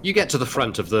 You get to the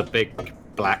front of the big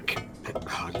black,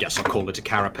 I guess I'll call it a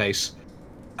carapace,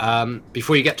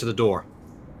 before you get to the door.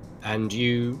 And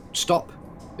you stop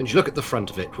and you look at the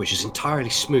front of it, which is entirely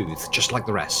smooth, just like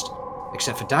the rest.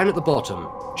 Except for down at the bottom,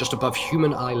 just above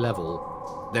human eye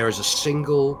level, there is a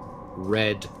single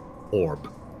red orb.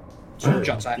 Sort of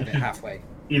juts out of it halfway.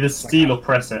 Either steal or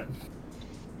press it.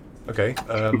 Okay,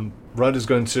 Ryder's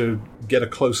going to get a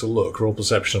closer look, roll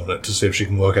perception on it to see if she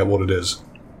can work out what it is.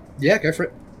 Yeah, go for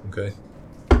it. Okay.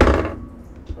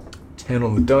 10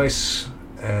 on the dice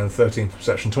and 13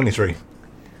 perception, 23.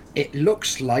 It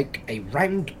looks like a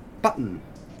round button.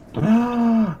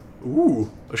 Ooh,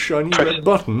 a shiny red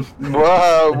button.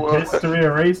 Whoa! History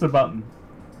eraser button.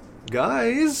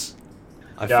 Guys,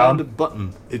 I Yeah. found a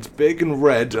button. It's big and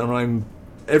red, and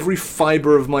every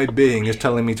fibre of my being is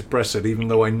telling me to press it, even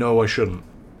though I know I shouldn't.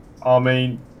 I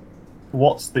mean,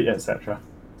 what's the etc.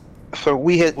 So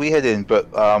we head in,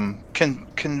 but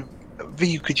can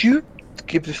V, could you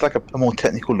give this like a more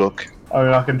technical look? I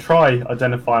mean, I can try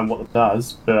identifying what it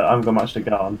does, but I haven't got much to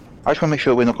go on. I just want to make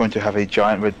sure we're not going to have a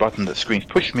giant red button that screams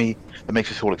 "push me" that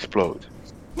makes us all explode.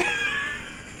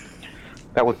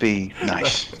 That would be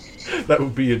nice. That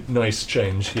would be a nice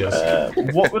change, yes.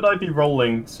 What would I be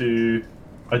rolling to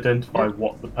identify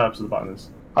what the purpose of the button is?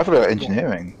 I thought about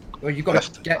engineering. Well, you've got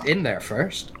to get in there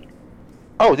first.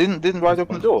 Oh, didn't Ryder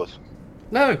open the doors?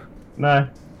 No. No.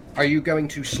 Are you going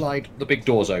to slide the big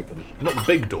doors open? Not the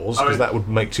big doors, because that would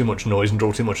make too much noise and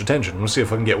draw too much attention. We'll see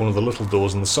if I can get one of the little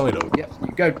doors on the side open.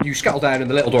 Yeah, you scuttle down in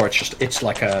the little door. It's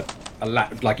like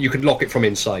like you can lock it from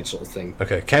inside, sort of thing.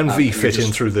 Okay, can V you fit in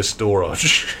just- through this door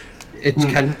arch? It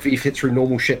can be fit through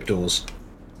normal ship doors.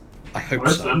 I hope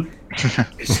so,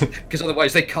 because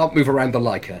otherwise they can't move around the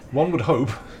Leica. One would hope.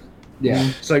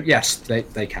 Yeah. So yes,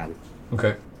 they can.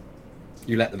 Okay.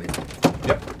 You let them in.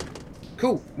 Yep.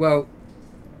 Cool. Well,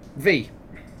 V,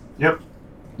 Yep.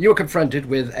 you are confronted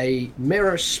with a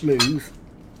mirror-smooth,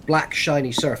 black,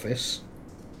 shiny surface,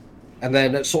 and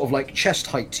then at sort of like chest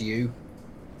height to you,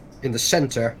 in the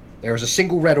center, there is a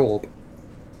single red orb.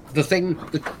 The thing,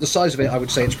 the size of it, I would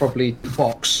say it's probably, the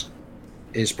box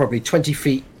is probably 20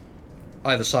 feet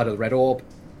either side of the red orb,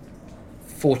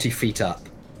 40 feet up.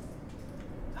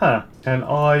 Huh. Can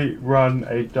I run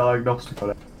a diagnostic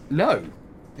on it? No,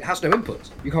 it has no input.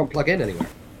 You can't plug in anywhere.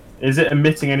 Is it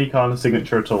emitting any kind of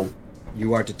signature at all?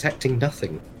 You are detecting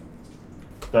nothing.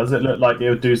 Does it look like it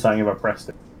would do something if I pressed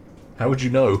it? How would you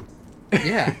know?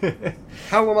 Yeah.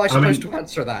 How am I supposed to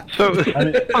answer that? So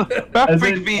that As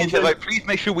freaks in- me as into in- like, please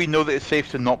make sure we know that it's safe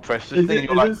to not press this Is thing. it-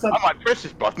 And you're is like, it I might press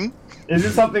this button. Is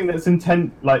it something that's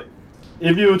like,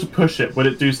 if you were to push it, would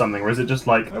it do something, or is it just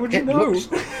like, How would you It know?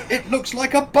 looks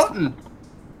like a button.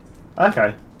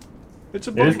 okay, It's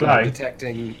a It is button. black.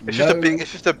 Detecting It's no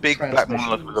just a big black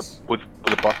monolith transmissions. with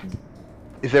a button.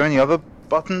 Is there any other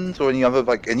buttons or any other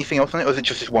like anything else on it, or is it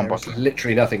just this one There's button?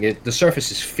 literally nothing. The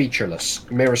surface is featureless,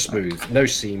 mirror smooth, no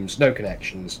seams, no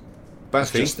connections. It's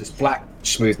Baffy. just this black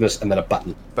smoothness and then a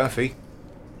button. Baffy.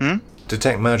 Hmm?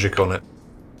 Detect magic on it.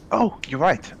 Oh, you're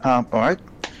right. All right.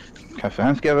 Cast your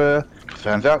hands together, cast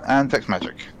your hands out, and text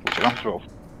magic. What's your last roll?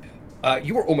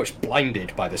 You were almost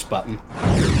blinded by this button.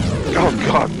 Oh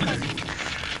God.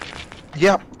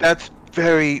 Yeah, that's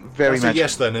very, very That's a magical.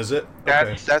 yes, then, is it?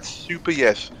 Okay. That's super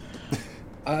yes.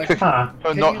 Huh.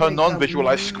 Her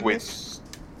non-visualized squid.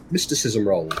 Mysticism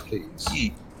roll,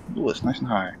 please. Ooh, it's nice and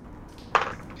high.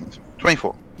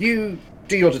 24. You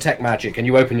do your detect magic and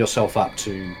you open yourself up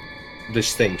to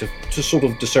this thing to sort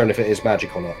of discern if it is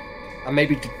magic or not, and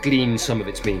maybe to glean some of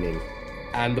its meaning.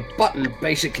 And the button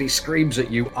basically screams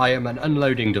at you, "I am an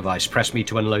unloading device. Press me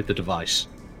to unload the device."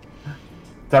 Does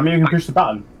that mean you can push the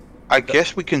button? I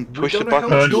guess we can push the don't know how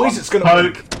button. much noise it's going to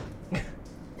make.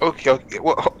 Okay.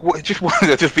 What, just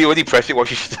wanted to be already press it while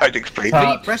she started explaining.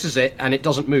 V presses it and it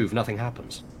doesn't move. Nothing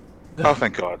happens. Oh,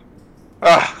 thank God.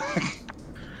 Ah.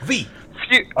 V!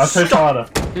 Phew. I'll push harder.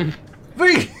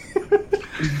 V!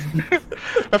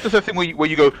 That's the sort of thing where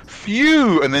you go,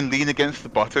 phew, and then lean against the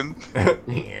button.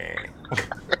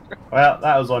 Well,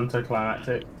 that was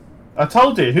anticlimactic. I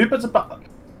told you, who puts a button?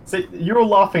 See, you're all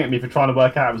laughing at me for trying to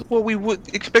work out. Well, we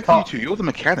would expect you to. You're the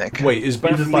mechanic. Wait, is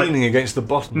Bath just like- leaning against the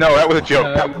button? No, that was a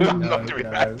joke. No, I'm not doing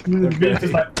that. It's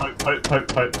just like poke, poke, poke,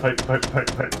 poke, poke, poke, poke,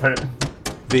 poke, poke.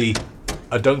 V,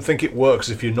 I don't think it works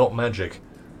if you're not magic.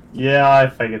 Yeah, I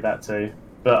figured that too.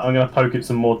 But I'm going to poke it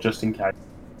some more just in case.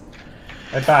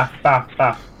 Hey,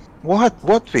 Bath. What?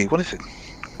 What, V? What is it?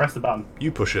 Press the button.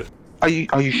 You push it. Are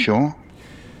you sure?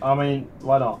 I mean,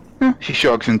 why not? She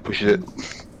shrugs and pushes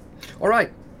it. All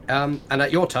right. And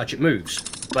at your touch, it moves,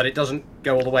 but it doesn't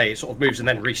go all the way. It sort of moves and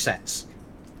then resets.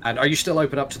 And are you still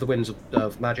open up to the winds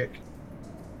of magic?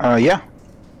 Yeah.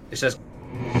 It says,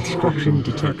 Obstruction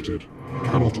detected.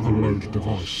 Cannot unload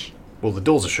device. Well, the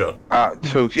doors are shut.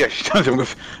 So, yeah, she tells him,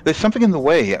 there's something in the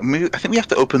way. I think we have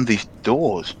to open these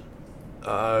doors.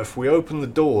 If we open the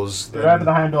doors, then... Wherever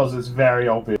the hand does, it's very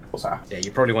obvious. yeah,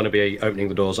 you probably want to be opening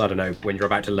the doors, I don't know, when you're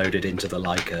about to load it into the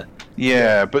Leica.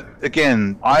 Yeah, but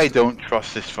again, I don't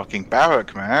trust this fucking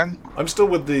barrack, man. I'm still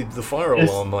with the fire It's-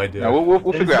 alarm idea. No,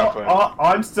 we'll figure out first.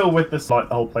 I'm still with this, like,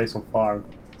 the whole place on fire.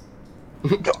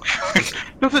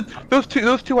 those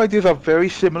two ideas are very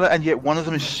similar, and yet one of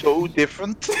them is so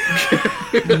different.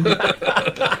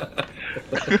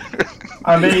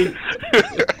 I mean,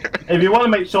 if you want to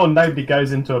make sure nobody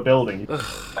goes into a building,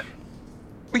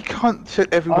 We can't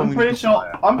set everyone. I'm pretty sure.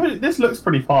 This looks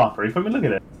pretty fireproof. I mean, look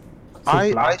at it. It's all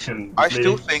I black and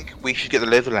still clean. think we should get the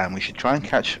lay of the land. We should try and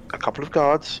catch a couple of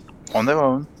guards on their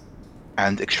own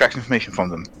and extract information from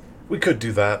them. We could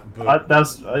do that, but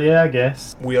Yeah, I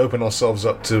guess. we open ourselves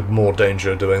up to more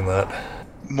danger doing that.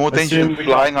 More danger Assume than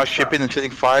we flying got- our ship in and setting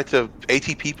fire to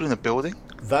 80 people in a building?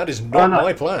 That is not no.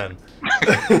 my plan.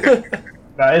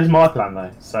 That is my plan,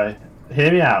 though. So,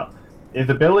 hear me out. If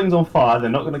the building's on fire, they're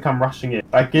not going to come rushing in.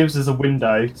 That gives us a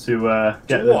window to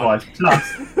get To the what? device.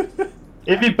 Plus,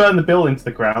 if you burn the building to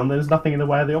the ground, there's nothing in the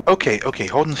way of the. Okay,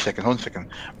 hold on a second.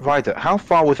 Ryder, how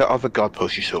far was that other guard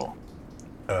post you saw?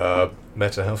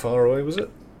 Meta, how far away was it?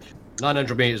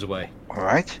 900 meters away,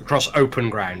 Alright. across open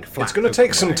ground. Flat It's going to open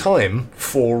take some ground, time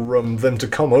for them to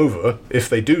come over if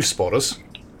they do spot us.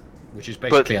 which is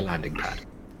basically a landing pad.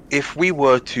 If we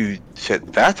were to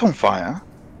set that on fire,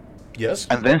 Yes?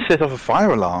 and then set off a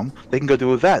fire alarm, they can go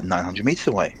do that 900 meters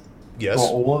away. Yes.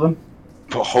 Not all of them.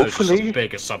 But Those are some hopefully,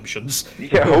 big assumptions.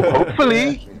 yeah,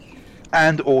 hopefully,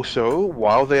 and also,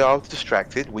 while they are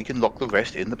distracted, we can lock the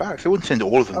rest in the barracks. They wouldn't send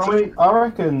all of them I to mean, I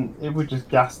reckon it would just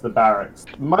gas the barracks.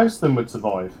 Most of them would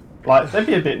survive. Like, they'd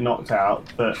be a bit knocked out,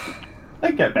 but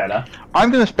they'd get better. I'm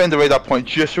going to spend a radar point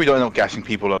just so we don't end up gassing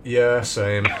people up. Yeah,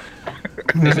 same.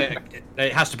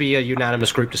 It has to be a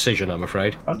unanimous group decision, I'm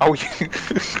afraid. Oh,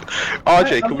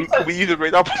 RJ, can we use a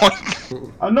radar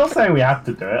point? I'm not saying we have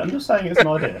to do it, I'm just saying it's an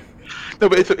idea. No,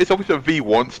 but it's obviously a V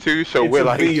wants to, so It's we're a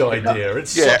like... V idea.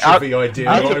 It's Yeah, such a V idea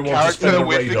out that I of want to character, spend a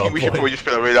we're radar thinking we should point. probably just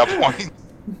spend a radar point.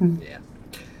 Yeah.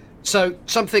 So,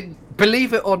 something,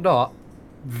 believe it or not,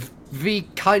 V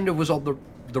kind of was on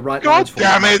the right God lines for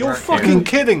damn it! You're fucking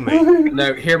kidding me.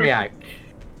 No, hear me out.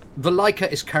 The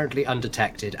Leica is currently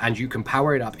undetected, and you can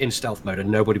power it up in stealth mode, and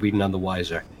nobody would be none the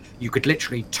wiser. You could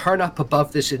literally turn up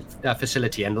above this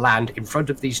facility and land in front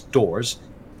of these doors,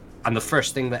 and the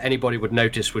first thing that anybody would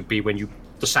notice would be when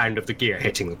the sound of the gear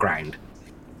hitting the ground.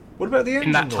 What about the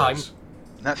engine that time- noise?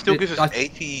 That still gives us I-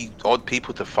 80 odd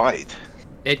people to fight.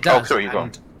 It does. sorry, you go on.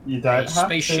 and You don't a have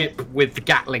spaceship with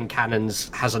Gatling cannons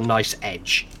has a nice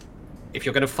edge. If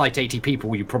you're going to fight 80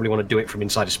 people, you probably want to do it from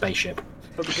inside a spaceship.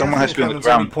 But the Someone has to be on the cannons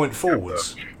only ground. point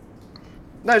forwards.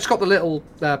 No, it's got the little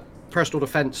personal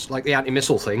defense, like the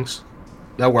anti-missile things.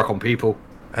 They'll work on people.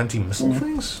 Anti-missile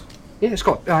things? Yeah, it's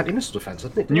got anti-missile defense,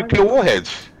 hasn't it? Did I- Nuclear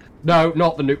warheads. No,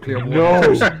 not the nuclear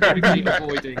warheads. Typically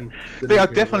avoiding the They are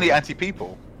nuclear definitely warheads.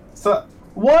 anti-people. So,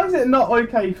 why is it not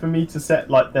okay for me to set,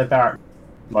 like, their barrack?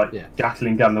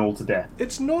 Gatling gun them all to death.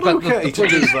 It's not But okay the to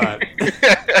do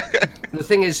that. The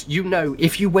thing is,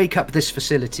 if you wake up this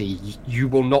facility, you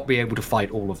will not be able to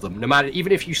fight all of them. No matter,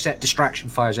 even if you set distraction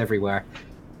fires everywhere,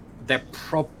 they're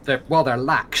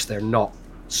lax. They're not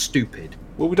stupid.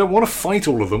 Well, we don't want to fight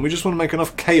all of them. We just want to make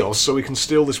enough chaos so we can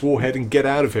steal this warhead and get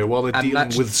out of here while they're And dealing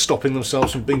that's- with stopping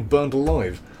themselves from being burned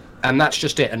alive. And that's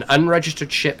just it. An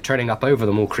unregistered ship turning up over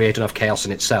them will create enough chaos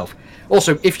in itself.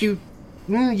 Also, if you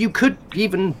could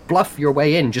even bluff your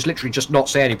way in, just not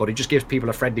say anybody, just give people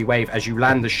a friendly wave as you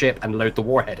land the ship and load the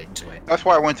warhead into it. That's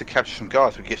why I wanted to capture some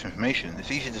guards to get some information. It's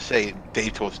easy to say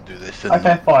Dave told us to do this, and,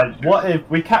 Okay, fine. What if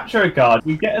we capture a guard,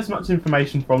 we get as much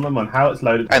information from them on how it's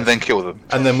loaded, and then kill them.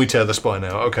 And then we tear the spine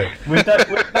out. Okay. we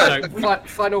don't, So,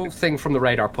 final thing from the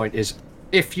radar point is,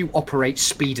 if you operate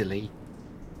speedily,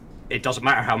 it doesn't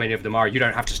matter how many of them are, you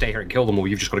don't have to stay here and kill them all,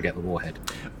 you've just got to get the warhead.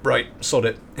 Right, sod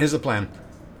it. Here's the plan.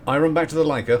 I run back to the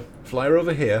Leica, fly her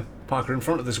over here, park her in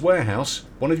front of this warehouse.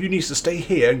 One of you needs to stay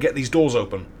here and get these doors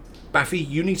open. Baffy,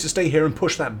 you need to stay here and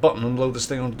push that button and load this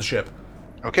thing onto the ship.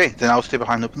 Okay, then I'll stay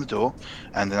behind, open the door,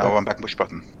 and then I'll run back and push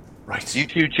button. Right. You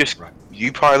two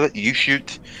you pilot, you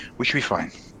shoot, we should be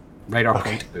fine. Radar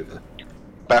point over.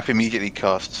 Baff immediately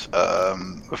casts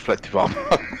reflective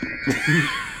armor.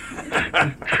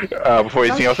 Before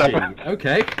anything else happens.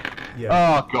 Okay.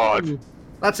 Oh god.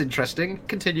 That's interesting.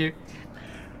 Continue.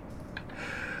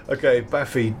 Okay,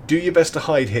 Baffy, do your best to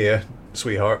hide here,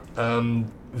 sweetheart.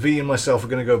 V and myself are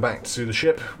going to go back to the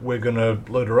ship. We're going to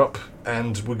load her up,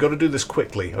 and we've got to do this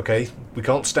quickly, okay? We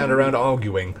can't stand around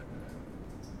arguing.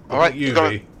 Alright, you, you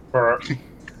got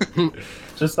V.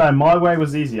 just saying, my way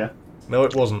was easier. No,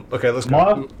 it wasn't. Okay, let's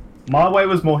go. My way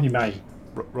was more humane.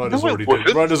 Ryder's No, it already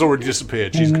wasn't. Ryder's already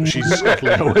disappeared. She's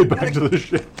scuttling her way back to the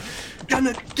ship.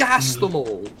 Gonna gas them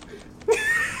all.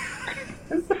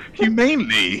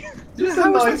 Humanely.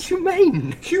 How is that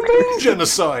humane? Humane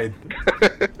genocide.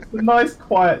 A nice,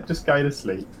 quiet, just go to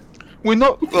sleep. We're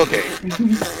not okay.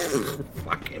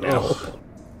 Fucking hell.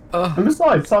 And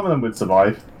besides, some of them would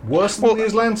survive. Worse than the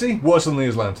Islanti? Worse than the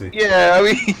Islanti. Yeah, I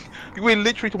mean we're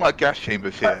literally talking about gas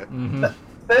chambers here.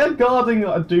 They're guarding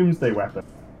a doomsday weapon.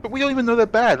 But we don't even know they're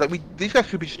bad. Like these guys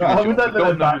could be stupid. We We don't don't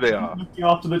know know who they are. looking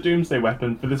after the doomsday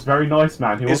weapon for this very nice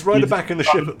man. Who Is wants Ryder to back in the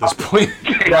ship at this point?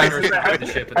 Ryder is back in the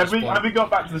ship at Have this we point. got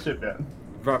back to the ship yet?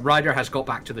 Ryder has got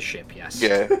back to the ship, yes.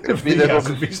 Yeah. V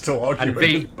hasn't been still And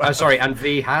arguing. V, and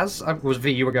V has? Was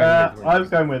V you were going with? I was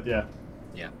going with, yeah.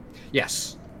 Yeah.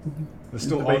 Yes. They're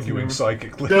still debating arguing the-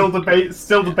 psychically.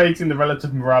 Still debating the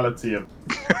relative morality of.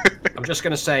 I'm just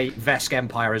going to say Vesk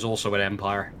Empire is also an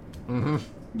empire.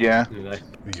 Yeah. You know.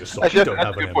 You Actually, don't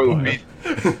have that's a an good point.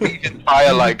 empire. The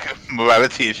entire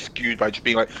morality is skewed by just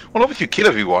being like, well, obviously you kill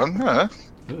everyone. Huh?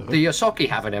 The Yosaki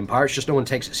have an empire, it's just no one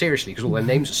takes it seriously because all their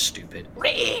names are stupid.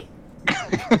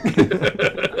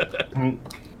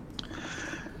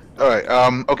 All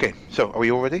right. Okay. So, are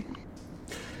we all ready?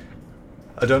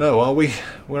 I don't know, are we?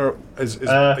 Where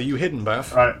are you hidden,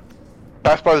 Baff? Right.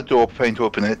 Baff's by the door, preparing to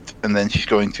open it, and then she's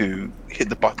going to hit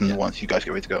the button once you guys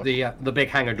get ready to go. The big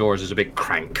hangar doors is a big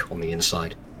crank on the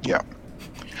inside. Yeah.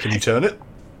 Can you turn it?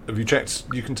 Have you checked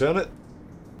you can turn it?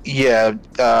 Yeah.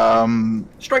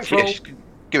 Strength yeah, roll. just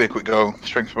give it a quick go.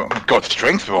 Strength roll. God,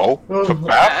 strength roll for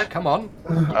Yeah, Baff. come on.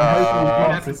 I'm hoping you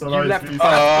pass this You on left those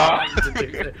 5 to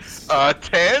do this.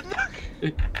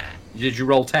 10. Did you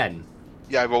roll 10?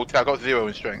 Yeah, I rolled 10. I got 0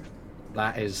 in strength.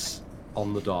 That is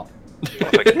on the dot. Oh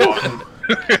my god.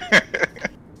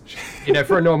 You know,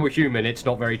 for a normal human, it's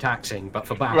not very taxing, but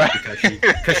for Bath, Right.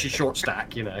 because she's short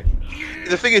stack, you know.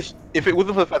 The thing is, if it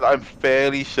wasn't for the fact that I'm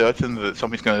fairly certain that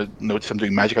somebody's going to notice I'm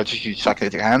doing magic, I'd just use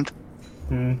psychokinetic hand.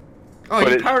 Hmm. Oh, But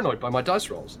you're it- paranoid by my dice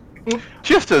rolls.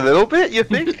 Just a little bit, you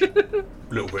think? A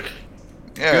little bit.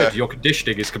 Yeah. Good, your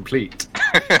conditioning is complete.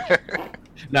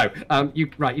 No, you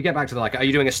get back to the Are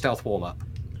you doing a stealth warm-up?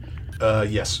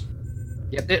 Yes.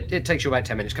 Yep, it takes you about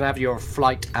 10 minutes. Can I have your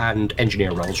flight and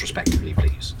engineer rolls, respectively,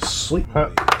 please? Sleep.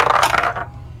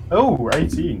 Oh,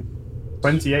 18.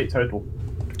 28 total.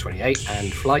 28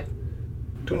 and flight.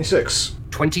 26.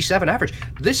 27 average.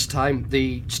 This time,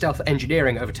 the stealth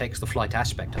engineering overtakes the flight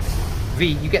aspect of it. V,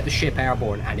 you get the ship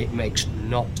airborne, and it makes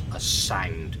not a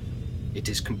sound. It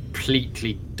is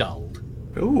completely dulled.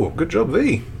 Ooh, good job,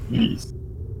 V. Yes.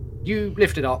 You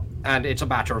lift it up, and it's a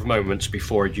matter of moments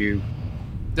before you...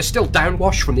 There's still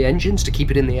downwash from the engines to keep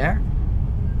it in the air,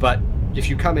 but if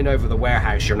you come in over the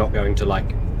warehouse, you're not going to,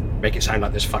 make it sound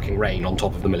like there's fucking rain on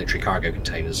top of the military cargo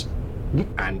containers.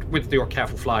 And with your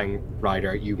careful flying,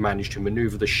 Ryder, you manage to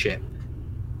maneuver the ship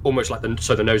almost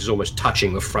so the nose is almost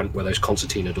touching the front where those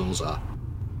concertina doors are.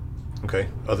 Okay.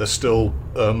 Are there still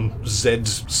Z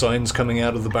signs coming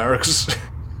out of the barracks?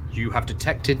 You have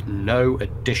detected no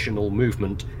additional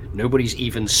movement. Nobody's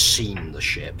even seen the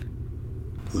ship.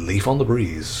 Leaf on the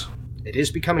breeze. It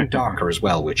is becoming darker as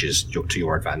well, which is to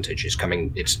your advantage.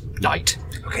 It's night.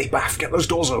 Okay, Baff, get those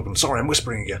doors open. Sorry, I'm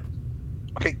whispering again.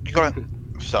 Okay, you got it.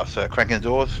 Starts cranking the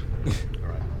doors.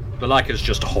 The Leica's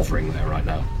just hovering there right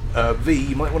now. V,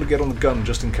 you might want to get on the gun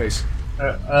just in case.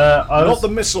 I Not the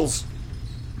missiles!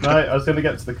 was going to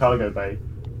get to the cargo bay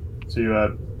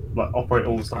to operate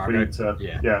all the stuff we need to.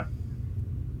 Yeah.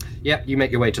 Yeah, you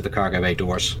make your way to the cargo bay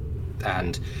doors,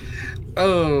 and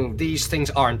these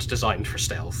things aren't designed for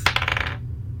stealth.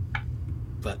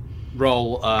 But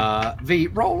roll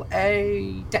roll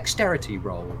a dexterity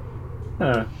roll.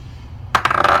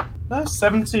 That's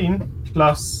 17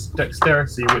 plus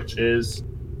dexterity, which is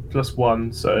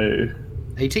 +1, so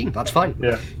 18, that's fine.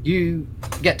 yeah. You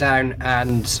get down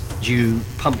and you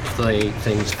pump the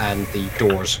things and the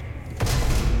doors.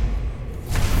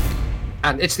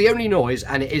 And it's the only noise,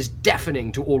 and it is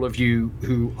deafening to all of you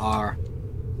who are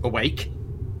awake.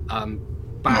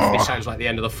 Baff, it sounds like the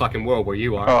end of the fucking world where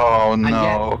you are. Oh And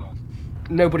no.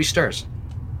 yet, nobody stirs.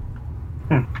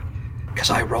 Because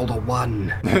I rolled a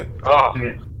 1. Oh.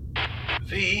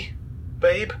 V,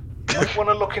 babe, you might want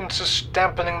to look into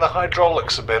dampening the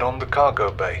hydraulics a bit on the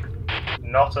cargo bay.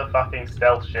 Not a fucking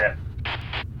stealth ship.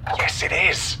 Yes, it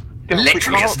is!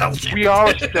 Literally a stealth ship. We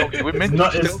are stealthy. We're meant to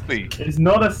Not be as- stealthy. It's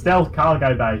not a stealth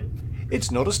cargo bay.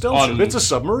 It's not a stealth ship, it's a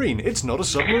submarine. It's not a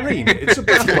submarine, it's a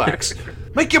battle axe.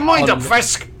 Make your mind up,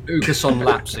 Fesk! Ukason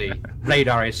Lapsy.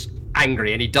 Radar is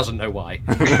angry and he doesn't know why.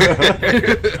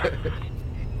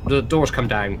 The doors come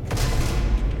down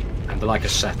and the Leica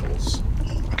settles.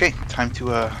 Okay, time to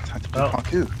play part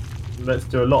 2. Let's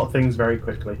do a lot of things very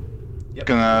quickly.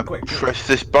 Gonna Quick. press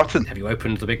this button. Have you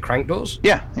opened the big crank doors?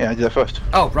 Yeah, I did that first.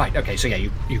 Oh, right, okay, so yeah,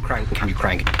 you crank.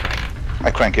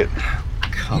 I crank it.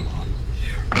 Come on.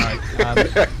 Right.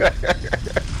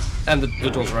 And the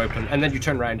doors are open, and then you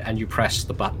turn around and you press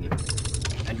the button.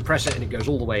 And you press it and it goes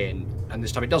all the way in, and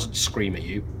this time it doesn't scream at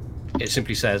you. It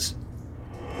simply says,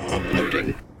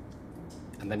 loading.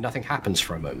 And then nothing happens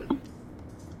for a moment.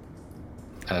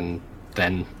 And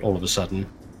then, all of a sudden,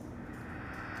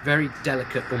 very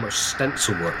delicate, almost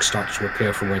stencil work starts to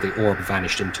appear from where the orb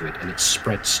vanished into it, and it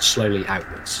spreads slowly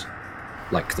outwards,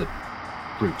 like the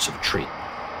roots of a tree.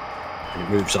 And it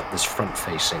moves up this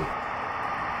front-facing.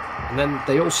 And then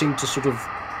they all seem to sort of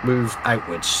move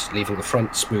outwards, leaving the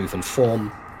front smooth and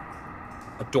form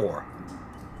a door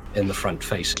in the front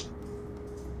facing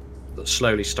that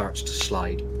slowly starts to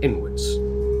slide inwards,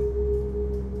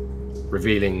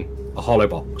 revealing a hollow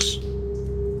box.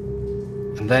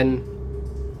 And then,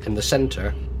 in the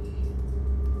center,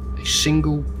 a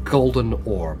single golden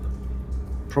orb,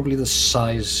 probably the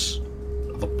size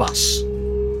of a bus,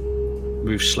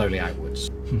 moves slowly outwards,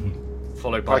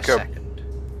 followed by Like a a- second.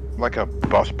 Like a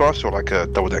bus or like a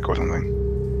double deck or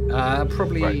something.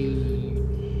 Probably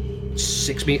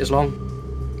 6 meters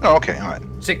long. Oh, okay, alright.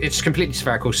 It's completely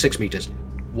spherical, 6 meters.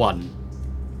 One,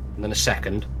 and then a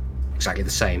second, exactly the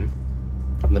same,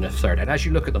 and then a third. And as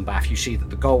you look at them, Baff, you see that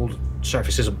the gold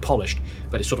surface isn't polished,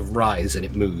 but it sort of writhes and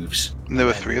it moves. And there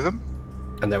were 3 of them?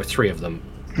 And there were 3 of them.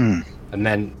 And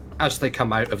then, as they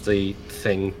come out of the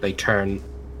thing, they turn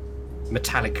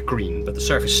metallic green, but the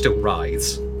surface still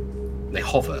writhes. They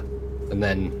hover, and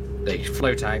then they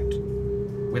float out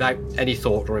without any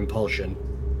thought or impulsion,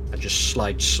 and just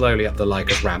slide slowly up the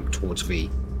Leica's ramp towards V.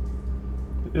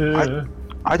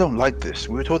 I don't like this.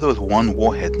 We were told there was 1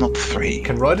 warhead, not 3.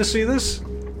 Can Ryder see this?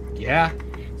 Yeah.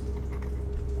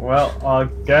 Well, I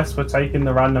guess we're taking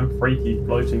the random freaky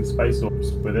floating space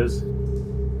orbs with us.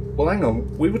 Well, hang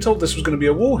on. We were told this was going to be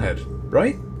a warhead,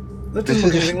 right? That doesn't This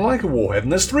look is- anything like a warhead,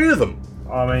 and there's 3 of them.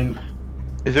 I mean,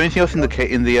 Is there anything else in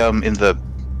the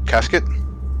casket?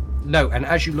 No, and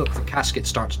as you look, the casket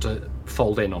starts to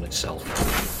fold in on itself,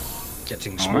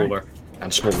 getting smaller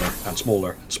and smaller and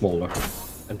smaller and smaller,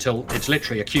 until it's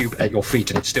literally a cube at your feet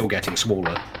and it's still getting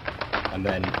smaller, and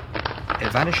then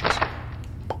it vanishes.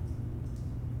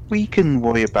 We can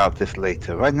worry about this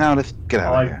later. Right now, let's get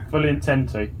out of I here. fully intend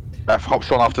to. Baff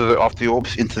hops on after the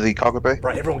orbs into the cargo bay.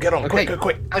 Right, everyone get on. Okay,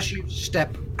 Quick. as you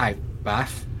step out,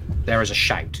 Baff, there is a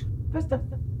shout.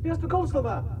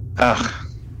 Ugh.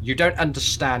 You don't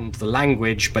understand the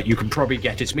language, but you can probably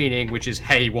get its meaning, which is,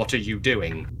 hey, what are you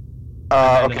doing?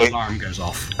 And Okay. an alarm goes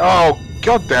off. Oh,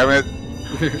 god damn it.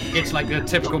 It's like the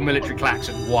typical military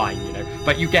klaxon whine, you know.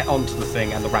 But you get onto the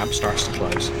thing and the ramp starts to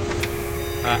close.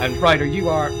 And Ryder, you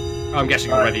are, I'm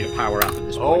guessing you're ready to power up at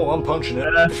this point. Oh, I'm punching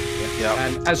it. Yeah.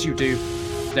 And as you do,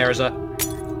 there is a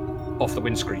off the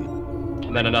windscreen,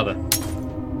 and then another.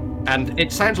 And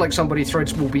it sounds like somebody throwing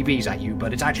small BBs at you,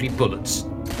 but it's actually bullets.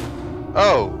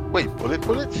 Oh, wait,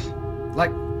 bullets?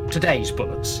 Like today's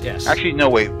bullets, yes. Actually, no,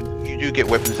 wait. You do get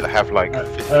weapons that have, like,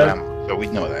 physical ammo, so we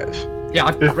know what that is. Yeah,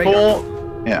 I've radar.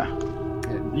 Before, Yeah.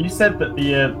 you said that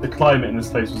the climate in this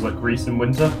place was like Greece in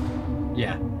winter.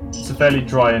 Yeah. It's fairly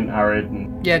dry and arid,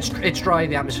 and Yeah, it's dry,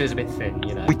 the atmosphere's a bit thin,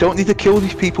 you know. We don't need to kill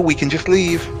these people, we can just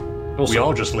leave. Also, We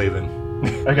are just leaving.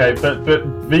 okay, but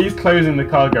V's closing the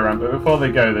cargo ramp. But before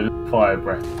they go, they just fire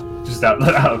breath just out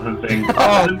of the thing.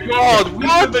 Oh, God,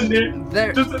 what?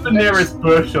 Just at the nearest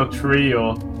bush or tree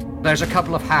or. There's a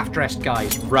couple of half-dressed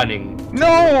guys running.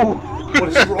 No! What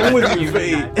is wrong with you,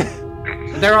 V?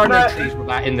 There are no trees with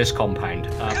that in this compound,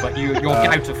 but your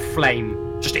gout of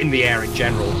flame, just in the air in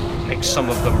general, makes some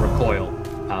of them recoil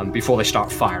before they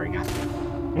start firing at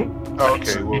you. Oh,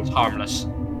 It's okay, harmless,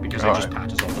 because it just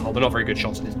patters off the hole. They're not very good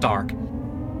shots, and it's dark.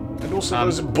 And also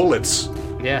those are bullets.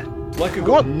 Yeah. Like I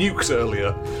got nuked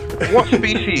earlier. what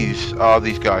species are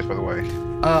these guys, by the way?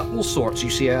 All sorts. You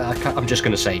see, I'm just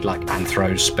going to say, like,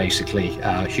 anthros, basically,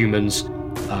 humans.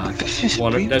 This is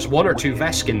There's one or two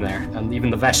Vesk in there, and even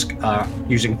the Vesk are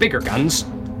using bigger guns,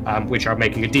 which are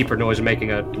making a deeper noise and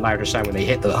making a louder sound when they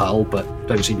hit the hull, but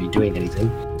don't seem to be doing anything.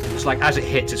 It's like, as it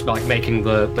hits, it's like making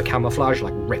the camouflage,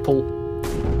 like, ripple.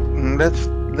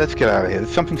 Let's get out of here.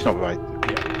 Something's not right.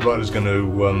 Ryder's going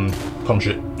to punch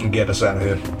it and get us out of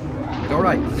here.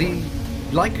 Alright, the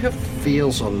Leica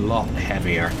feels a lot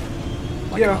heavier.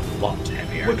 Like, Yeah. a lot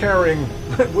heavier. We're carrying...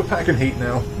 we're packing heat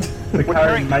now. They're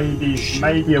carrying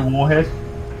maybe a warhead.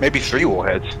 Maybe 3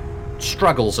 warheads.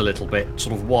 Struggles a little bit,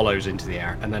 sort of wallows into the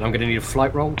air, and then I'm going to need a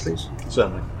flight roll, please.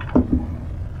 Certainly.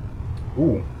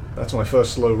 Ooh, that's my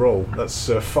first slow roll. That's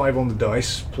 5 on the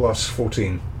dice, plus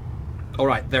 14.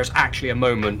 Alright, there's actually a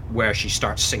moment where she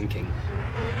starts sinking.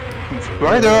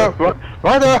 Ryder!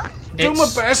 Doing my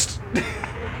It's best!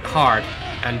 hard,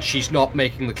 and she's not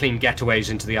making the clean getaways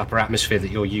into the upper atmosphere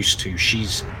that you're used to.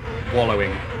 She's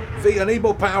wallowing. V, I need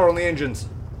more power on the engines.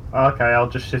 Okay, I'll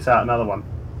just shit out another one.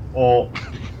 Or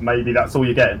maybe that's all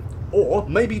you're getting. Or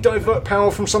maybe divert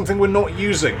power from something we're not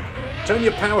using. Turn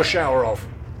your power shower off.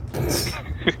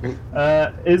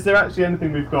 Is there actually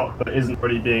anything we've got that isn't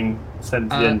already being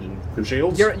sent to the engine?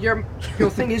 Shields? Your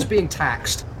thing is being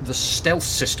taxed. The stealth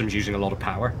system's using a lot of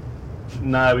power.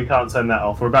 No, we can't send that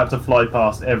off. We're about to fly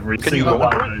past every Can you single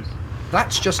one operate? of those.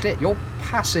 That's just it. Your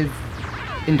passive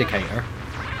indicator.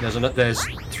 There's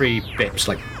 3 bips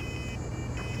like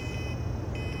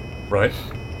Right.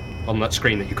 on that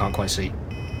screen that you can't quite see.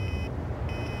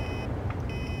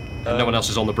 And no one else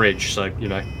is on the bridge, so you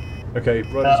know. Okay,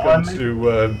 Ryder's I'm- going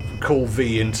to call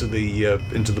V into the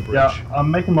bridge. Yeah,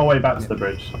 I'm making my way back to the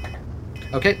bridge.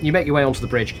 Okay, you make your way onto the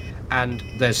bridge, and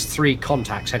there's 3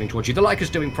 contacts heading towards you. The Leica's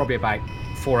doing probably about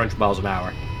 400 miles an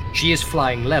hour. She is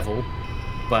flying level,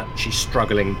 but she's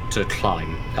struggling to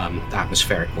climb,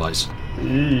 atmospheric-wise.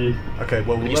 Eee, Okay,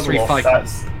 well, we'll These level 3 off, fight.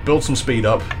 that's build some speed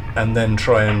up, and then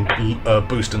try and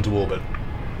boost into orbit.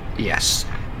 Yes.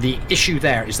 The issue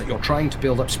there is that you're trying to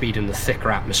build up speed in the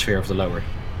thicker atmosphere of the lower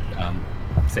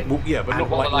thing. Well, yeah, but And not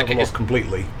while like the Leica level is- off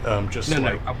completely. Just No,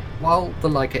 like... no. While the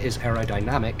Leica is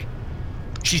aerodynamic,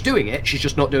 she's doing it. She's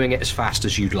just not doing it as fast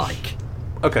as you'd like.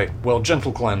 Okay, well,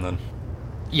 gentle climb then.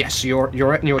 Yes, you're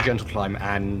in your gentle climb,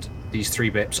 and these 3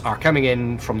 bips are coming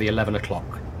in from the 11 o'clock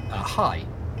high.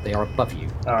 They are above you.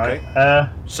 alright.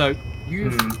 So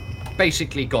you've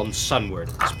basically gone sunward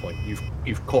at this point.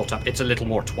 You've caught up. It's a little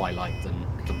more twilight than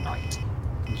night.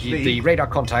 The radar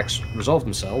contacts resolve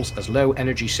themselves as low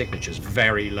energy signatures,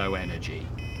 very low energy.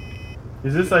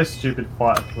 Is this those stupid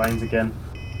fighter planes again?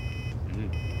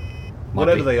 Might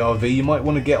Whatever be. they are, V, you might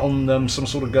want to get on some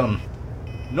sort of gun.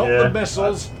 Not Yeah. the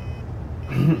missiles,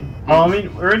 Oh, I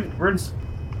mean, we're in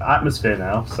atmosphere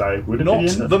now, so would it not be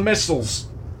in the missiles.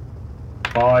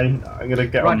 Fine, I'm gonna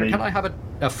get on Ryder, the... can I have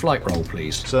a flight roll,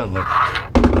 please? Certainly.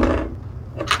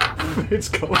 It's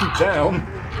going down.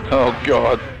 Oh,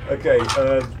 God. Okay,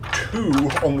 2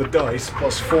 on the dice,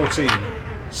 plus 14.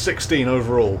 16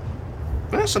 overall.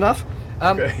 That's enough.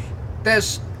 Okay.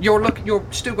 You're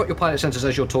still got your pilot sensors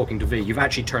as you're talking to V. You've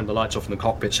actually turned the lights off in the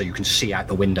cockpit so you can see out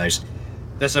the windows.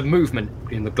 There's a movement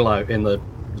in the glow, in the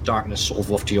darkness, sort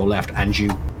of off to your left, and you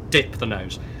dip the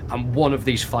nose. And one of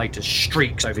these fighters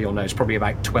streaks over your nose, probably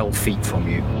about 12 feet from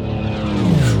you.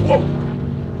 Whoa!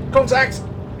 Contact!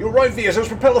 You're right, V, those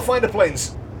propeller fighter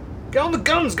planes. Get on the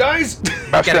guns, guys!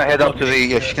 Perhaps Get can I it. head up to the...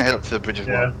 Yeah, she can head up to the bridge as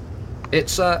Yeah.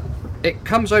 well. It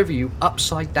comes over you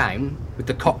upside down with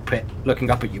the cockpit looking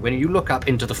up at you. When you look up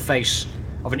into the face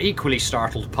of an equally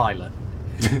startled pilot,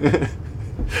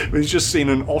 He's just seen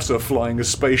an otter flying a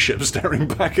spaceship staring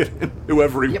back at him,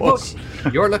 whoever he yeah, well, was.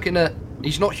 you're looking at.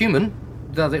 He's not human.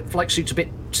 The flight suit's a bit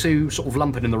too sort of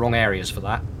lumping in the wrong areas for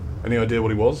that. Any idea what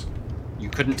he was? You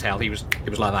couldn't tell. He was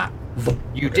like that.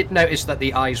 You did notice that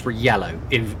the eyes were yellow,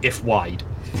 if wide.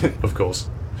 Of course.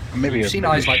 Maybe You've seen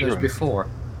eyes like those Sheeran. before.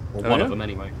 Or Oh, one yeah? of them,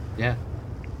 anyway. Yeah.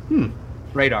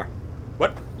 Radar.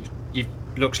 What? You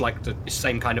looks like the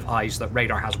same kind of eyes that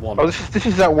Radar has one. Oh, this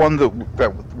is that one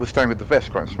that was standing with the vest,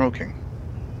 right, smoking.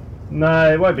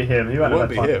 No, it won't be him. He It won't won't have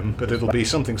be time. him, but it'll be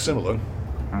something similar.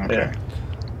 Okay. Yeah.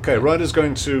 Okay, Ryder's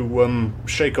going to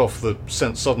shake off the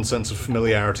sudden sense of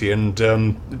familiarity and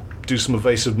do some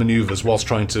evasive maneuvers whilst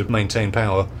trying to maintain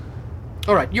power.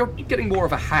 All right, you're getting more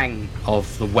of a hang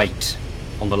of the weight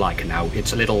on the Leica now.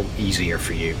 It's a little easier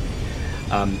for you.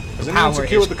 Has The anyone power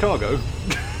secured is- the cargo?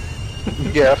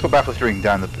 Yeah, that's what Bath was doing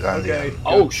down the. Okay.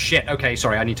 Oh shit! Okay,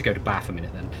 sorry. I need to go to Bath a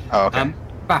minute then. Oh, okay.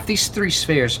 Bath, these 3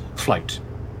 spheres float.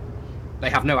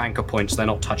 They have no anchor points. They're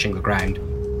not touching the ground,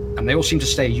 and they all seem to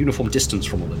stay a uniform distance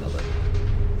from one another.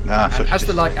 So As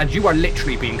the light, and you are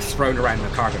literally being thrown around in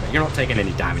the cargo bay. You're not taking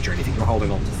any damage or anything. You're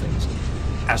holding on to things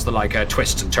as the Leica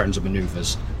twists and turns and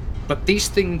maneuvers. But these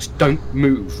things don't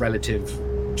move relative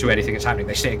to anything that's happening.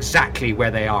 They stay exactly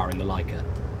where they are in the Leica.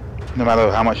 no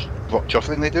matter how much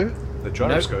jostling they do. The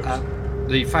gyroscopes.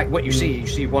 The fact, what you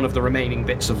see one of the remaining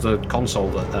bits of the console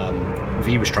that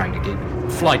V was trying to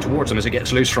get fly towards them as it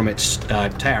gets loose from its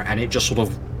tear, and it just sort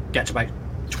of gets about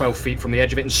 12 feet from the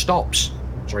edge of it and stops.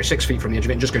 Sorry, 6 feet from the edge of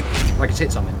it and just goes like it's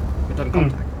hit something. It doesn't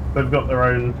contact. They've got their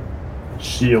own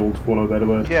shield, for want of a better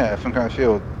word. Yeah, some kind of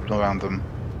shield around them.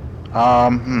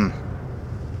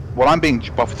 Well, I'm being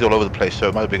buffeted all over the place, so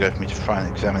it might be good for me to try and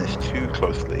examine this too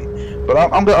closely. But I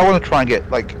want to try and get,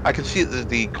 like, I can see that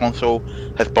the console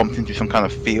has bumped into some kind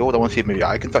of field. I want to see if maybe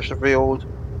I can touch the field.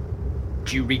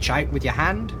 Do you reach out with your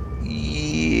hand?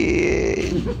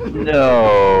 Yeah,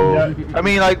 no. Yeah. I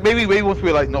mean, like, maybe once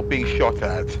we're, like, not being shot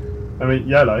at. I mean,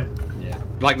 YOLO. Yeah.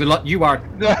 Like you are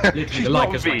literally She's the not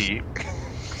Leica's V.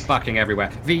 fucking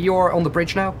everywhere. V, you're on the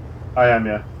bridge now. I am,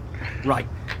 yeah. Right.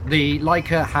 The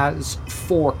Leica has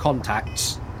 4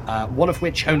 contacts, one of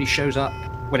which only shows up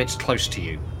when it's close to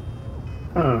you.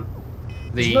 Huh.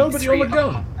 The Nobody on 3 the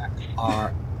gun.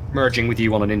 are merging with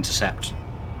you on an intercept.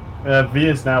 V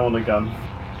is now on a gun.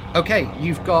 Okay,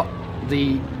 you've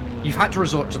had to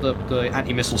resort to the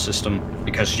anti-missile system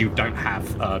because you don't have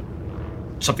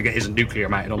something that isn't nuclear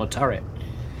mounted on a turret.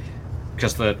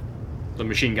 Because the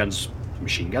machine guns,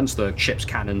 the ship's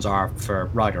cannons are for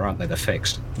Ryder, aren't they? They're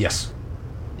fixed. Yes.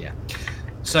 Yeah.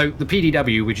 So the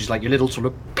PDW, which is like your little sort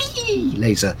of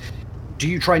laser, do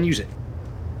you try and use it?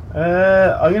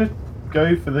 I'm gonna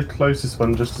go for the closest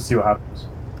one just to see what happens.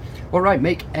 All right,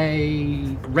 make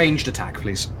a ranged attack,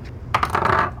 please.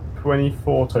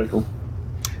 24 total.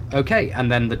 Okay,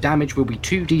 and then the damage will be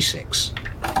 2d6.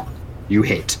 You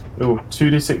hit. Oh,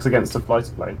 2d6 against a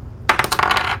fighter plane.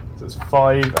 So it's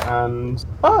 5 and...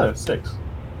 6.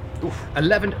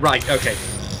 11. Right, okay.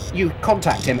 You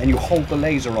contact him and you hold the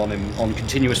laser on him on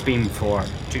continuous beam for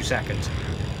 2 seconds.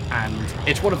 And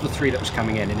it's one of the 3 that was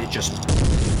coming in, and it just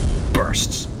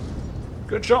bursts.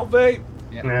 Good shot, V.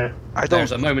 Yeah. I don't.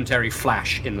 There's a momentary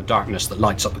flash in the darkness that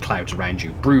lights up the clouds around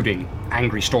you, brooding,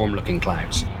 angry storm-looking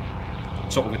clouds.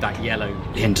 Sort of with that yellow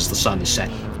hint as the sun is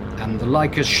setting. And the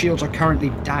Leica's shields are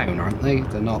currently down, aren't they?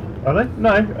 They're not... Are they? No,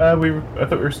 I thought we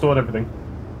restored everything.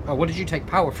 Oh, what did you take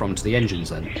power from to the engines,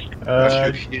 then?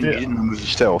 That's true. You didn't remove the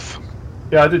stealth.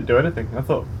 Yeah, I didn't do anything. I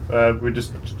thought we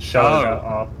just shouted Oh. out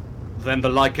our... Then the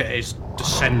Leica is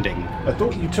descending. I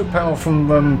thought you took power from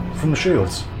the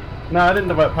shields. No, I didn't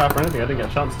develop power for anything. I didn't get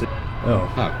a chance to.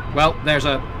 Oh. Oh, well, there's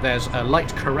a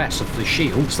light caress of the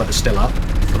shields that are still up,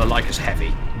 but the Leica's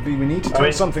heavy. V, we need to I turn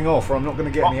mean- something off, or I'm not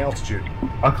going to get any altitude.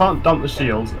 I can't dump the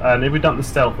shields, and if we dump the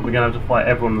stealth, we're going to have to fight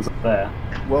everyone that's up there.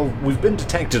 Well, we've been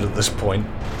detected at this point.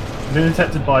 We've been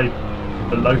detected by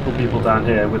the local people down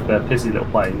here with their pissy little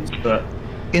planes, but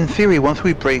In theory, once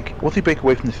we break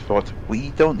away from this spot,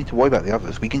 we don't need to worry about the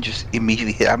others. We can just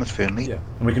immediately hit atmosphere and leave. Yeah.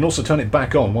 And we can also turn it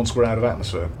back on once we're out of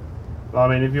atmosphere. I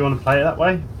mean, if you want to play it that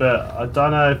way, but I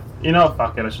don't know. You know what?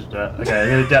 Fuck it, let's just do it. Okay, I'm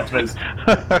going to deactivate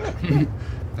this.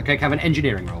 Okay, can I have an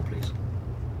engineering roll, please?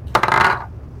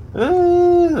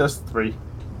 That's 3.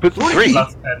 But 3?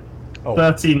 Plus 10. Oh.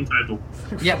 13 total.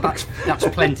 Yeah, that's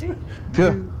plenty.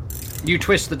 Yeah. You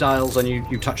twist the dials and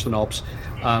you touch the knobs,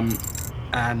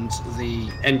 and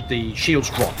the shields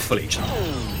drop fully,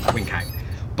 just wink out.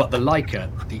 But the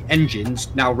Leica, the engines,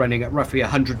 now running at roughly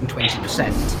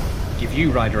 120%, give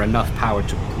you, Ryder, enough power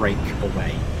to break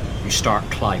away. You start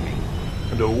climbing.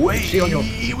 And away See on your-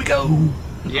 we go.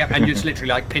 Yeah, and it's literally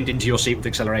like pinned into your seat with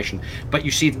acceleration. But you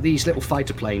see that these little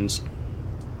fighter planes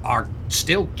are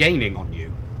still gaining on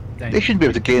you. They shouldn't be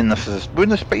able to gain us. We're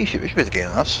in a spaceship. They should be able to gain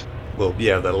us. Well,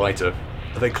 yeah, they're lighter.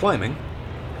 Are they climbing?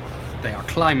 They are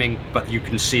climbing, but you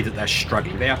can see that they're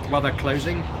struggling. While they're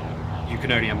closing, you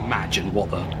can only imagine what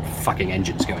the fucking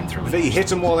engine's going through. V, hit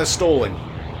them while they're stalling.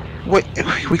 Wait,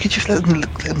 we could just let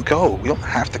them go. We don't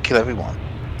have to kill everyone.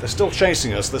 They're still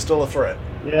chasing us. They're still a threat.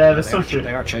 Yeah, they're still They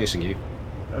shooting. are chasing you.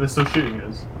 They're still shooting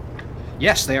us.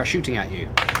 Yes, they are shooting at you.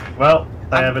 Well,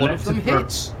 they And have one of them elected for...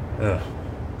 hits.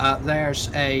 Ugh. There's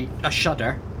a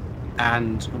shudder,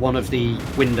 and one of the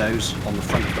windows on the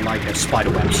front of the Leica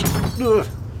spiderwebs. Ugh.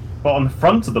 But on the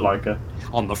front of the Leica.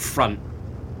 On the front.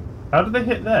 How did they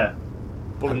hit there?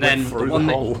 Bullet And then went through the one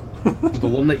the that- hole. The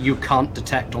one that you can't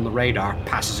detect on the radar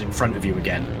passes in front of you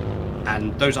again.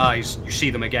 And those eyes, you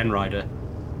see them again, Ryder,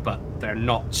 but they're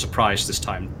not surprised this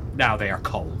time. Now they are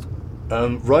cold.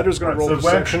 Ryder's going to roll so where-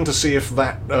 perception to see if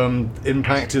that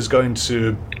impact is going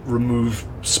to remove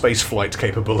spaceflight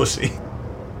capability.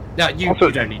 Now, you Also-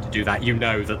 don't need to do that. You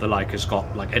know that the Leica's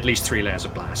got like at least 3 layers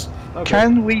of glass.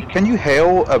 Can you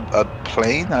hail a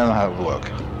plane? I don't know how it would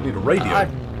work. Need a radio.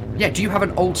 Yeah, do you have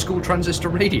an old school transistor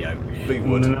radio? V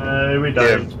would. No, we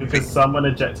don't. Yeah. Because someone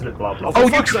ejected it, blah, blah. Oh,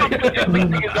 you can't put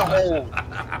everything in the hole.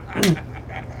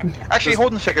 Actually,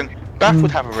 hold on a second. Beth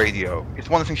would have a radio. It's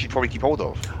one of the things she'd probably keep hold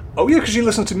of. Oh yeah, because she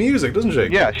listens to music, doesn't she?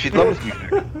 Yeah, she'd love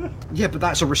music. Yeah, but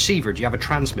that's a receiver. Do you have a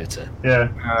transmitter? Yeah.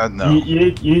 No.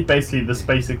 You need basically the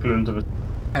space equivalent of a...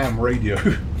 Ham radio.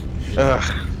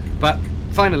 Ugh. But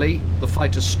finally, the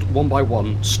fighters one by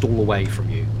one stall away from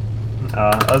you.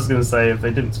 I was going to say, if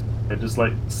they didn't, they'd just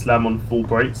like slam on full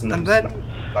brakes and, And then then-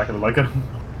 slam back in the Leica.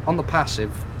 On the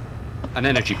passive, an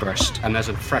energy burst, and there's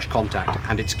a fresh contact,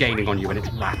 and it's gaining on you, and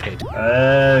it's rapid,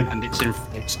 and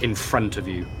it's in front of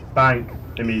you. Bank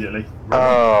immediately.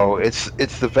 Oh, it's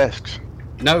the Vesks.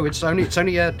 No, it's only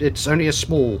a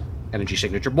small energy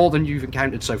signature, more than you've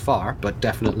encountered so far, but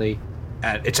definitely,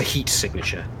 it's a heat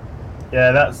signature.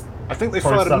 Yeah, that's I think they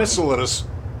Probably fired a something. missile at us.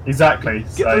 exactly.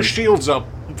 Get So those shields up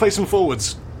and place them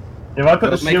forwards. if I put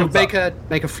the shields Make up,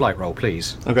 a flight roll,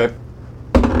 please. Okay.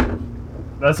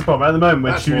 that's the problem. At the moment,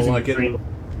 we're That's more choosing like it. between...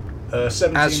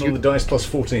 17 As on you- the dice plus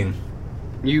 14.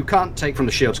 You can't take from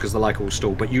the shields because the Leica will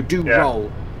stall, but you do Yeah. roll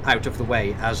out of the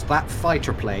way as that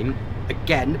fighter plane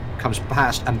again comes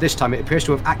past, and this time it appears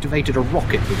to have activated a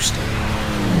rocket booster.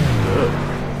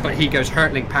 But he goes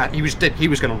hurtling past. He was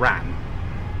going to ram,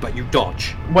 but you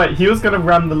dodge. Wait, he was going to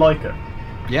ram the Leica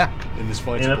Yeah, In this in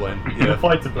fighter a, plane. in a Yeah.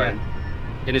 fighter plane.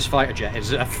 in his fighter jet.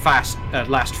 It's a fast,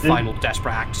 last, final,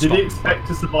 desperate act. Did Stop. he expect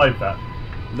to survive that?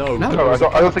 No, No, it was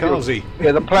I don't think it was- kamikaze.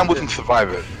 Yeah, the plan wasn't to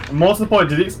survive it. And what's the point?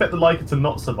 Did he expect the Leica to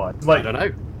not survive? It's I like, don't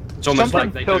know. It's almost Something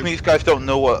like they tells don't. me these guys don't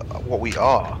know what we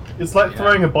are. it's like Yeah.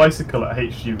 throwing a bicycle at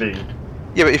HGV.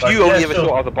 Yeah, but if Like, you only yeah, ever sure.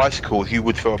 saw other bicycles, you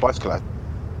would throw a bicycle at.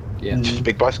 Yeah. It's just a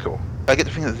big bicycle. I get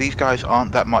the feeling that these guys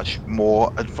aren't that much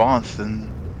more advanced than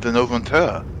over on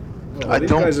Terra. Well, I these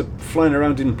don't- guys are flying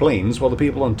around in planes while the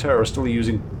people on Terra are still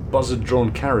using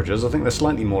buzzard-drawn carriages. I think they're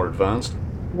slightly more advanced.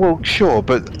 Well, sure,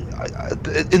 but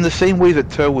in the same way that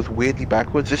Terra was weirdly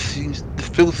backwards, this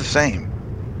feels the same.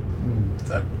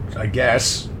 I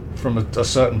guess, from a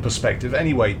certain perspective.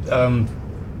 Anyway,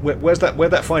 where'd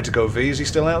that fighter go, V? Is he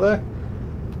still out there?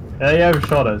 Yeah,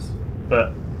 overshot us.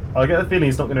 But I get the feeling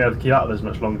he's not going to be able to keep out of this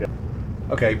much longer.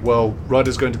 Okay, well,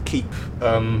 Ryder's going to keep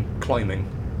climbing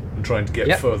and trying to get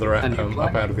Yep, further and you up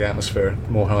climb. out of the atmosphere,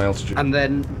 more high altitude. And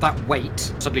then that weight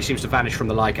suddenly seems to vanish from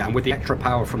the Leica, and with the extra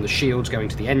power from the shields going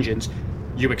to the engines,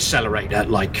 you accelerate at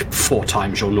like 4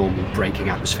 times your normal braking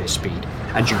atmosphere speed,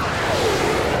 and you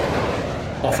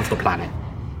off of the planet.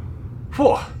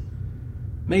 Whew.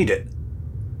 Made it.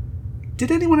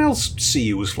 Did anyone else see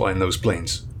you was flying those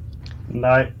planes?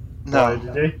 No. No.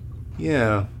 Did you?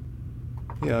 Yeah,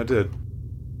 I did.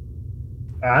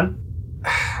 And?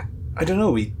 I don't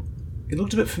know. It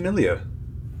looked a bit familiar.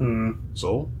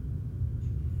 So,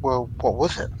 Well, what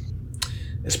was it?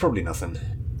 It's probably nothing.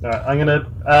 Alright, I'm going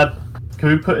to... can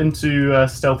we put into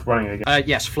stealth running again?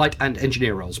 Yes, flight and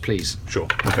engineer rolls, please. sure.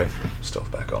 Okay,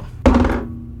 stealth back on.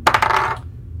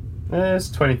 It's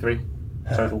 23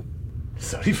 total.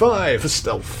 35 for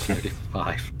stealth.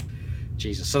 5.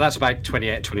 Jesus. So that's about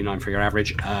 28, 29 for your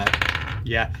average.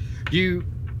 Yeah. You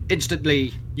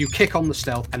instantly, you kick on the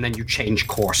stealth and then you change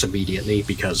course immediately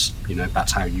because,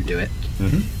 that's how you do it.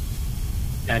 Mhm.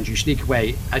 And you sneak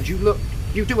away and you look,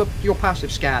 your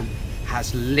passive scan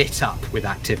has lit up with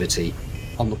activity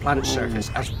on the planet's surface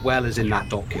as well as in that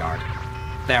dockyard.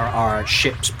 There are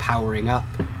ships powering up.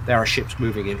 There are ships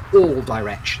moving in all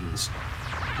directions.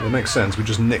 Well, it makes sense. We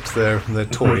just nicked their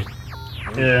toy.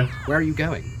 Yeah. Where are you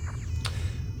going?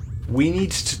 We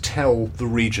need to tell the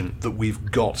Regent that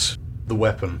we've got the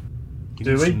weapon. He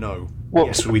Do needs we? to know. Well-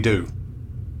 Yes, we do.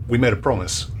 We made a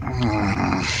promise.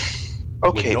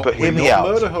 Okay, We're but hear we're me not out.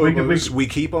 murder We could- hobos. We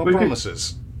keep our we could-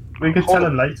 promises. We could tell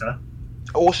them later.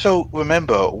 Also,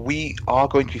 remember, we are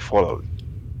going to be followed.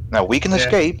 Now, we can Yeah.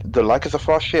 escape. They're like us a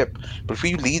fast ship. But if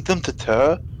we lead them to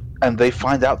Tur and they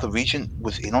find out the Regent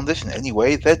was in on this in any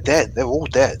way, they're dead. They're all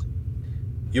dead.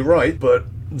 You're right, but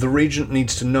the Regent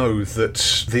needs to know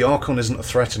that the Archon isn't a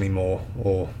threat anymore,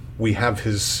 or we have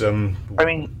his, I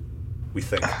mean, we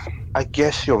think. I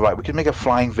guess you're right. We can make a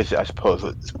flying visit, I suppose.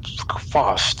 It's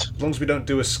fast. As long as we don't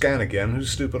do a scan again.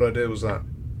 Whose stupid idea was that?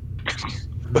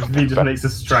 He just makes a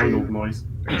strangled noise.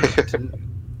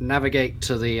 Navigate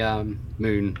to the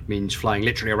moon means flying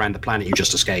literally around the planet you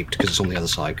just escaped, because it's on the other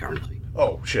side currently.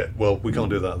 Oh, shit. Well, we can't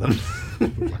do that then.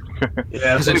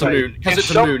 Yeah, Because it's a moon. Because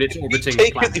it's a moon. It's orbiting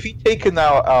the planet. If he'd taken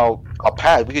our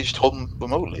pad, we could just hold them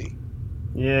remotely.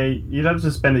 Yeah, you'd have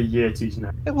to spend a year teaching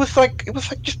that. It was like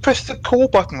just press the call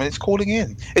button when it's calling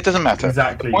in. It doesn't matter.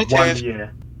 Exactly, The point 1 is-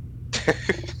 year.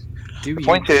 Do you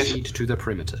point is- proceed to the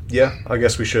perimeter? Yeah, I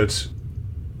guess we should.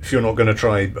 If you're not going to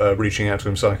try reaching out to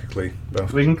him psychically.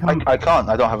 Beth. We can come. I can't.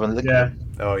 I don't have a link. Yeah,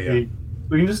 Oh, yeah.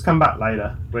 we can just come back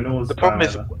later when all's The problem done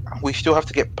is, over. we still have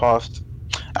to get past.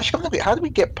 Actually, how do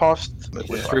we get past?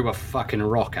 Threw a fucking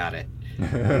rock at it.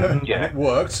 Yeah. It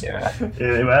worked. Yeah.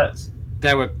 Yeah, it works.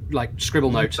 There were like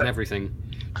scribble notes and everything.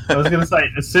 I was gonna say,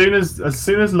 as soon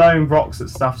as lone rocks at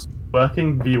stuff's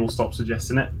working, V will stop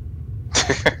suggesting it.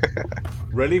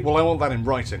 Really? Well, I want that in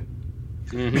writing.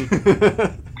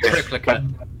 Mm-hmm. Triplicate.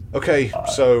 Okay,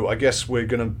 so I guess we're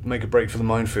going to make a break for the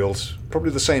minefields.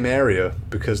 Probably the same area,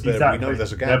 because we know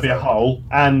there's a gap. There'll be a there. hole,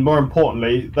 and more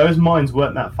importantly, those mines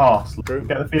weren't that fast. True. I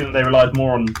get the feeling they relied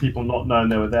more on people not knowing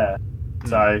they were there.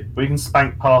 So we can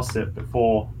spank past it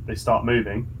before they start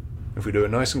moving. If we do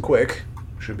it nice and quick,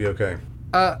 should be okay.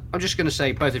 I'm just going to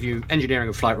say, both of you, engineering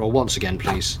and flight roll once again,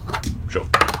 please. Sure.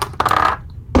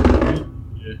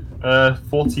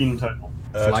 14 total.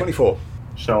 Flight. 24.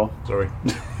 Sure. Sorry.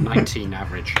 19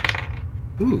 average.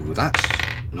 Ooh, that's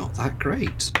not that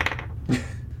great.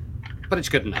 But it's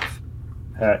good enough.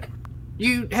 Heck.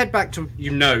 You head back to,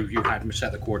 you had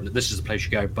set the coordinate, this is the place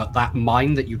you go, but that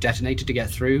mine that you detonated to get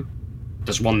through,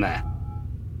 there's one there.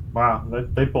 Wow,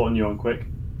 they bought you on quick.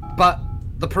 But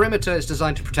the perimeter is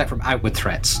designed to protect from outward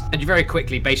threats, and you very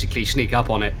quickly basically sneak up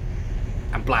on it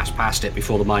and blast past it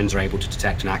before the mines are able to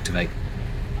detect and activate,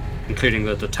 including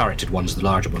the turreted ones, the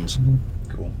larger ones.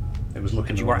 Cool. It was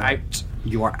looking. And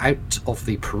you are out of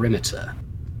the perimeter.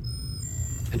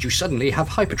 And you suddenly have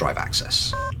hyperdrive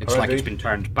access. It's like Alrighty. it's been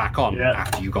turned back on Yeah.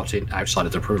 after you got in outside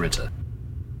of the perimeter.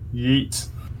 Yeet.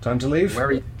 Time to leave. Where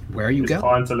are you It's going?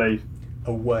 time to leave.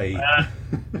 Away.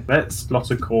 Let's plot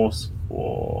a course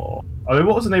for... I mean,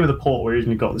 what was the name of the port where we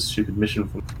originally got this stupid mission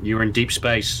from? You are in deep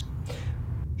space.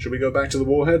 Should we go back to the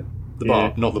warhead? The Yeah.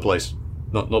 bar, not the place.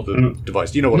 Not the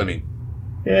device. You know what I mean.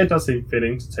 Yeah, it does seem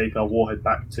fitting to take our warhead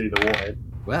back to the warhead.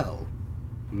 Well,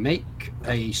 make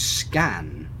a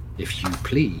scan, if you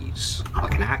please.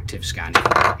 Like an active scan.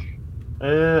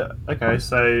 Okay,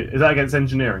 so is that against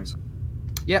engineering?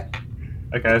 Yep.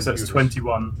 Okay, so it's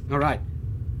 21. Alright.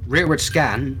 Rearward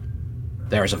scan.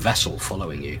 There is a vessel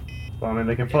following you. Well, I mean,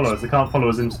 they can follow us. They can't follow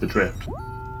us into the drift.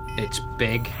 It's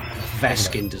big,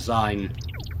 Vesk in design,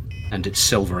 and it's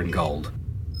silver and gold.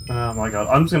 Oh my god,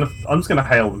 I'm just gonna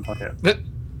hail them. Fuck it.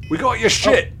 We got your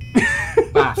shit.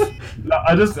 Bath. No,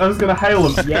 I'm just gonna hail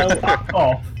them, yell fuck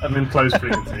off, and then close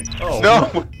frequency. Oh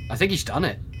No. I think he's done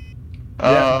it.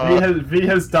 Yeah, V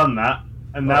has done that,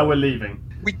 and now we're leaving.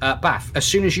 Bath, as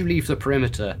soon as you leave the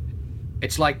perimeter,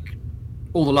 it's like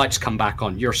all the lights come back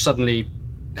on. You're suddenly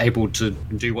able to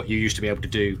do what you used to be able to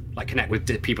do, like connect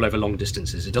with people over long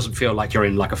distances. It doesn't feel like you're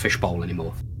in like a fishbowl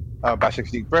anymore. Back 6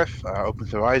 deep breath.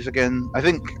 Opens her eyes again.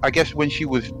 I guess when she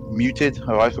was muted,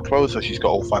 her eyes were closed, so she's got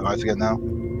all 5 eyes again now.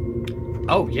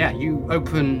 Oh yeah, you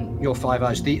open your 5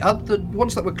 eyes. The other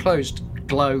ones that were closed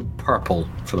glow purple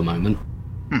for the moment.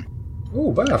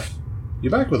 Oh, Bath.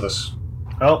 You're back with us.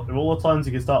 Well, if all the times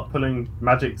you can start pulling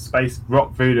magic space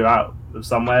rock voodoo out of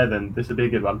somewhere, then this would be a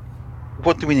good one.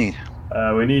 What do we need?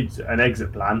 We need an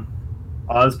exit plan.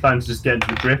 I was planning to just get into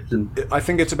the drift and... I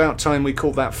think it's about time we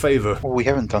called that favour. Well, we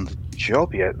haven't done the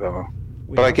job yet, though.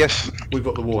 But I guess we've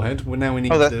got the warhead. Now we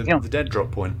need yeah. the dead drop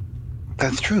point.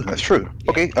 that's true. That's true.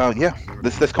 Okay. Yeah.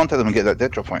 Let's contact them and get that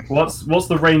dead drop point. What's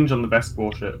the range on the Vesk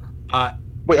warship?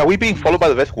 Wait, are we being followed by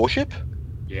the Vesk warship?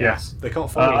 Yes. They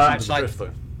can't follow us into the outside- drift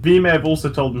though. V may have also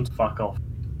told them to fuck off.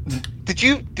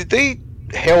 Did they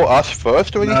hail us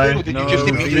first or anything? Or did you just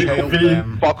No, immediately we hailed V-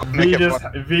 them. fuck off?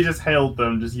 V just hailed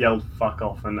them, just yelled fuck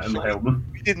off and hailed them.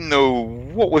 We didn't know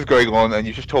what was going on, and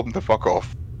you just told them to fuck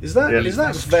off. Is that Yeah.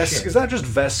 Vesk? Is that just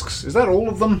Vesks? Is that all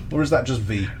of them, or is that just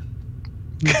V?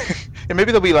 And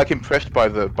maybe they'll be like impressed by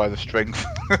the strength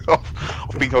of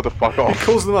being told to fuck He off.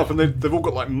 calls them up, and they've all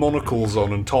got like monocles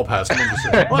on and top hats. And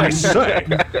I'm just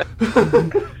saying, I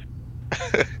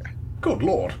say. Good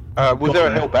lord. Was there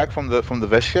a held back from the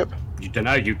Vest ship? You don't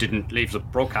know. You didn't leave the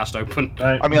broadcast open.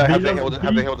 I mean, have they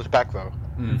held us back though?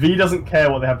 V doesn't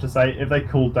care what they have to say. If they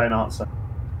call, don't answer.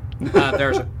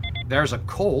 There's a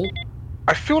call.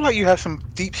 I feel like you have some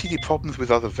deep-seated problems with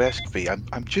other Vesk, V.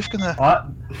 I'm just gonna. I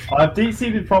have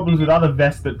deep-seated problems with other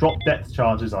vests that drop depth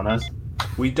charges on us.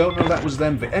 We don't know that was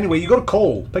them. But anyway, you got a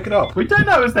call. Pick it up. We don't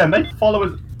know it's them. They follow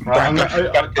us. Right, I'm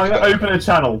gonna open a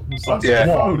channel. It's like, Yeah.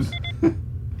 what?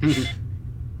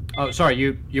 Oh, sorry.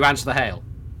 You answer the hail.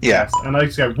 Yeah. Yes, and I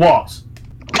just go, what?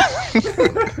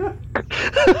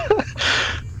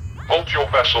 Hold your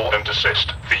vessel and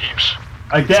desist, thieves.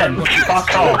 Again,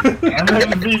 fuck off. And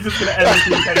then V's just gonna end the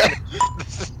communication.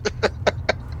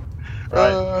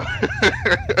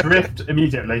 Right. Drift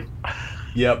immediately.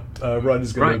 Yep.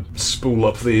 Ryder's going to spool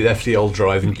up the FTL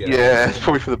drive and get out. Yeah, it's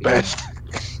probably for the best.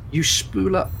 You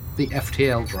spool up the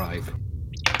FTL drive,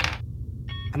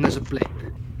 and there's a blip.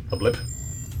 A blip.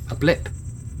 A blip.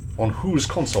 On whose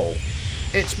console?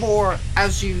 It's more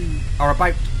as you are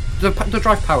about the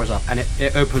drive powers up and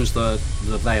it opens the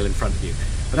veil in front of you.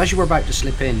 But as you were about to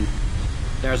slip in,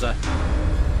 there's a,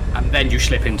 and then you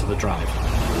slip into the drive.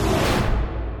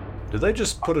 Did they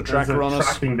just put a There's tracker a on us?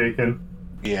 tracking beacon.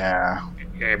 Yeah.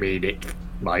 I mean, it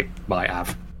might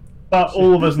have. But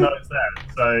all of us know it's there,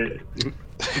 so...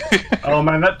 Oh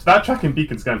man, that tracking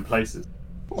beacon's going places.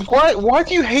 Why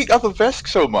do you hate other Vesk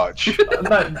so much?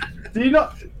 No, do you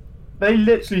not... They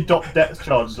literally dropped depth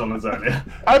charges on us earlier.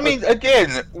 I mean,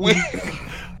 again, we.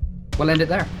 We'll end it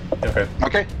there. Okay.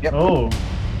 Okay. Yep. Oh.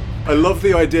 I love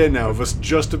the idea now of us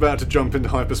just about to jump into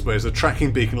hyperspace, a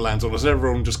tracking beacon lands on us, and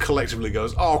everyone just collectively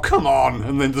goes, "Oh, come on!"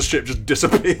 and then the ship just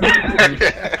disappears.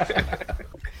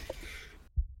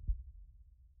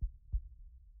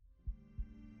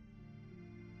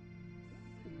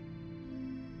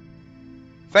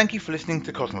 Thank you for listening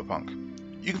to Cosmopunk.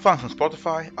 You can find us on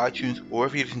Spotify, iTunes, or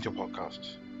wherever you listen to your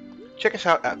podcasts. Check us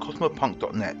out at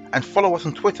cosmopunk.net and follow us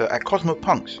on Twitter at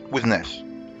cosmopunks with an S.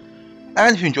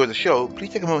 And if you enjoyed the show,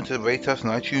 please take a moment to rate us on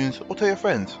iTunes or tell your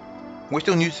friends. We're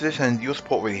still new to this and your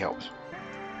support really helps.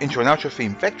 Intro and outro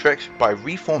theme Vectrex by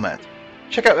Reformat.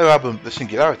 Check out their album The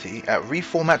Singularity at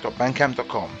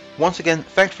reformat.bandcamp.com. Once again,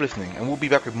 thanks for listening and we'll be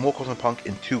back with more Cosmopunk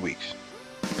in 2 weeks.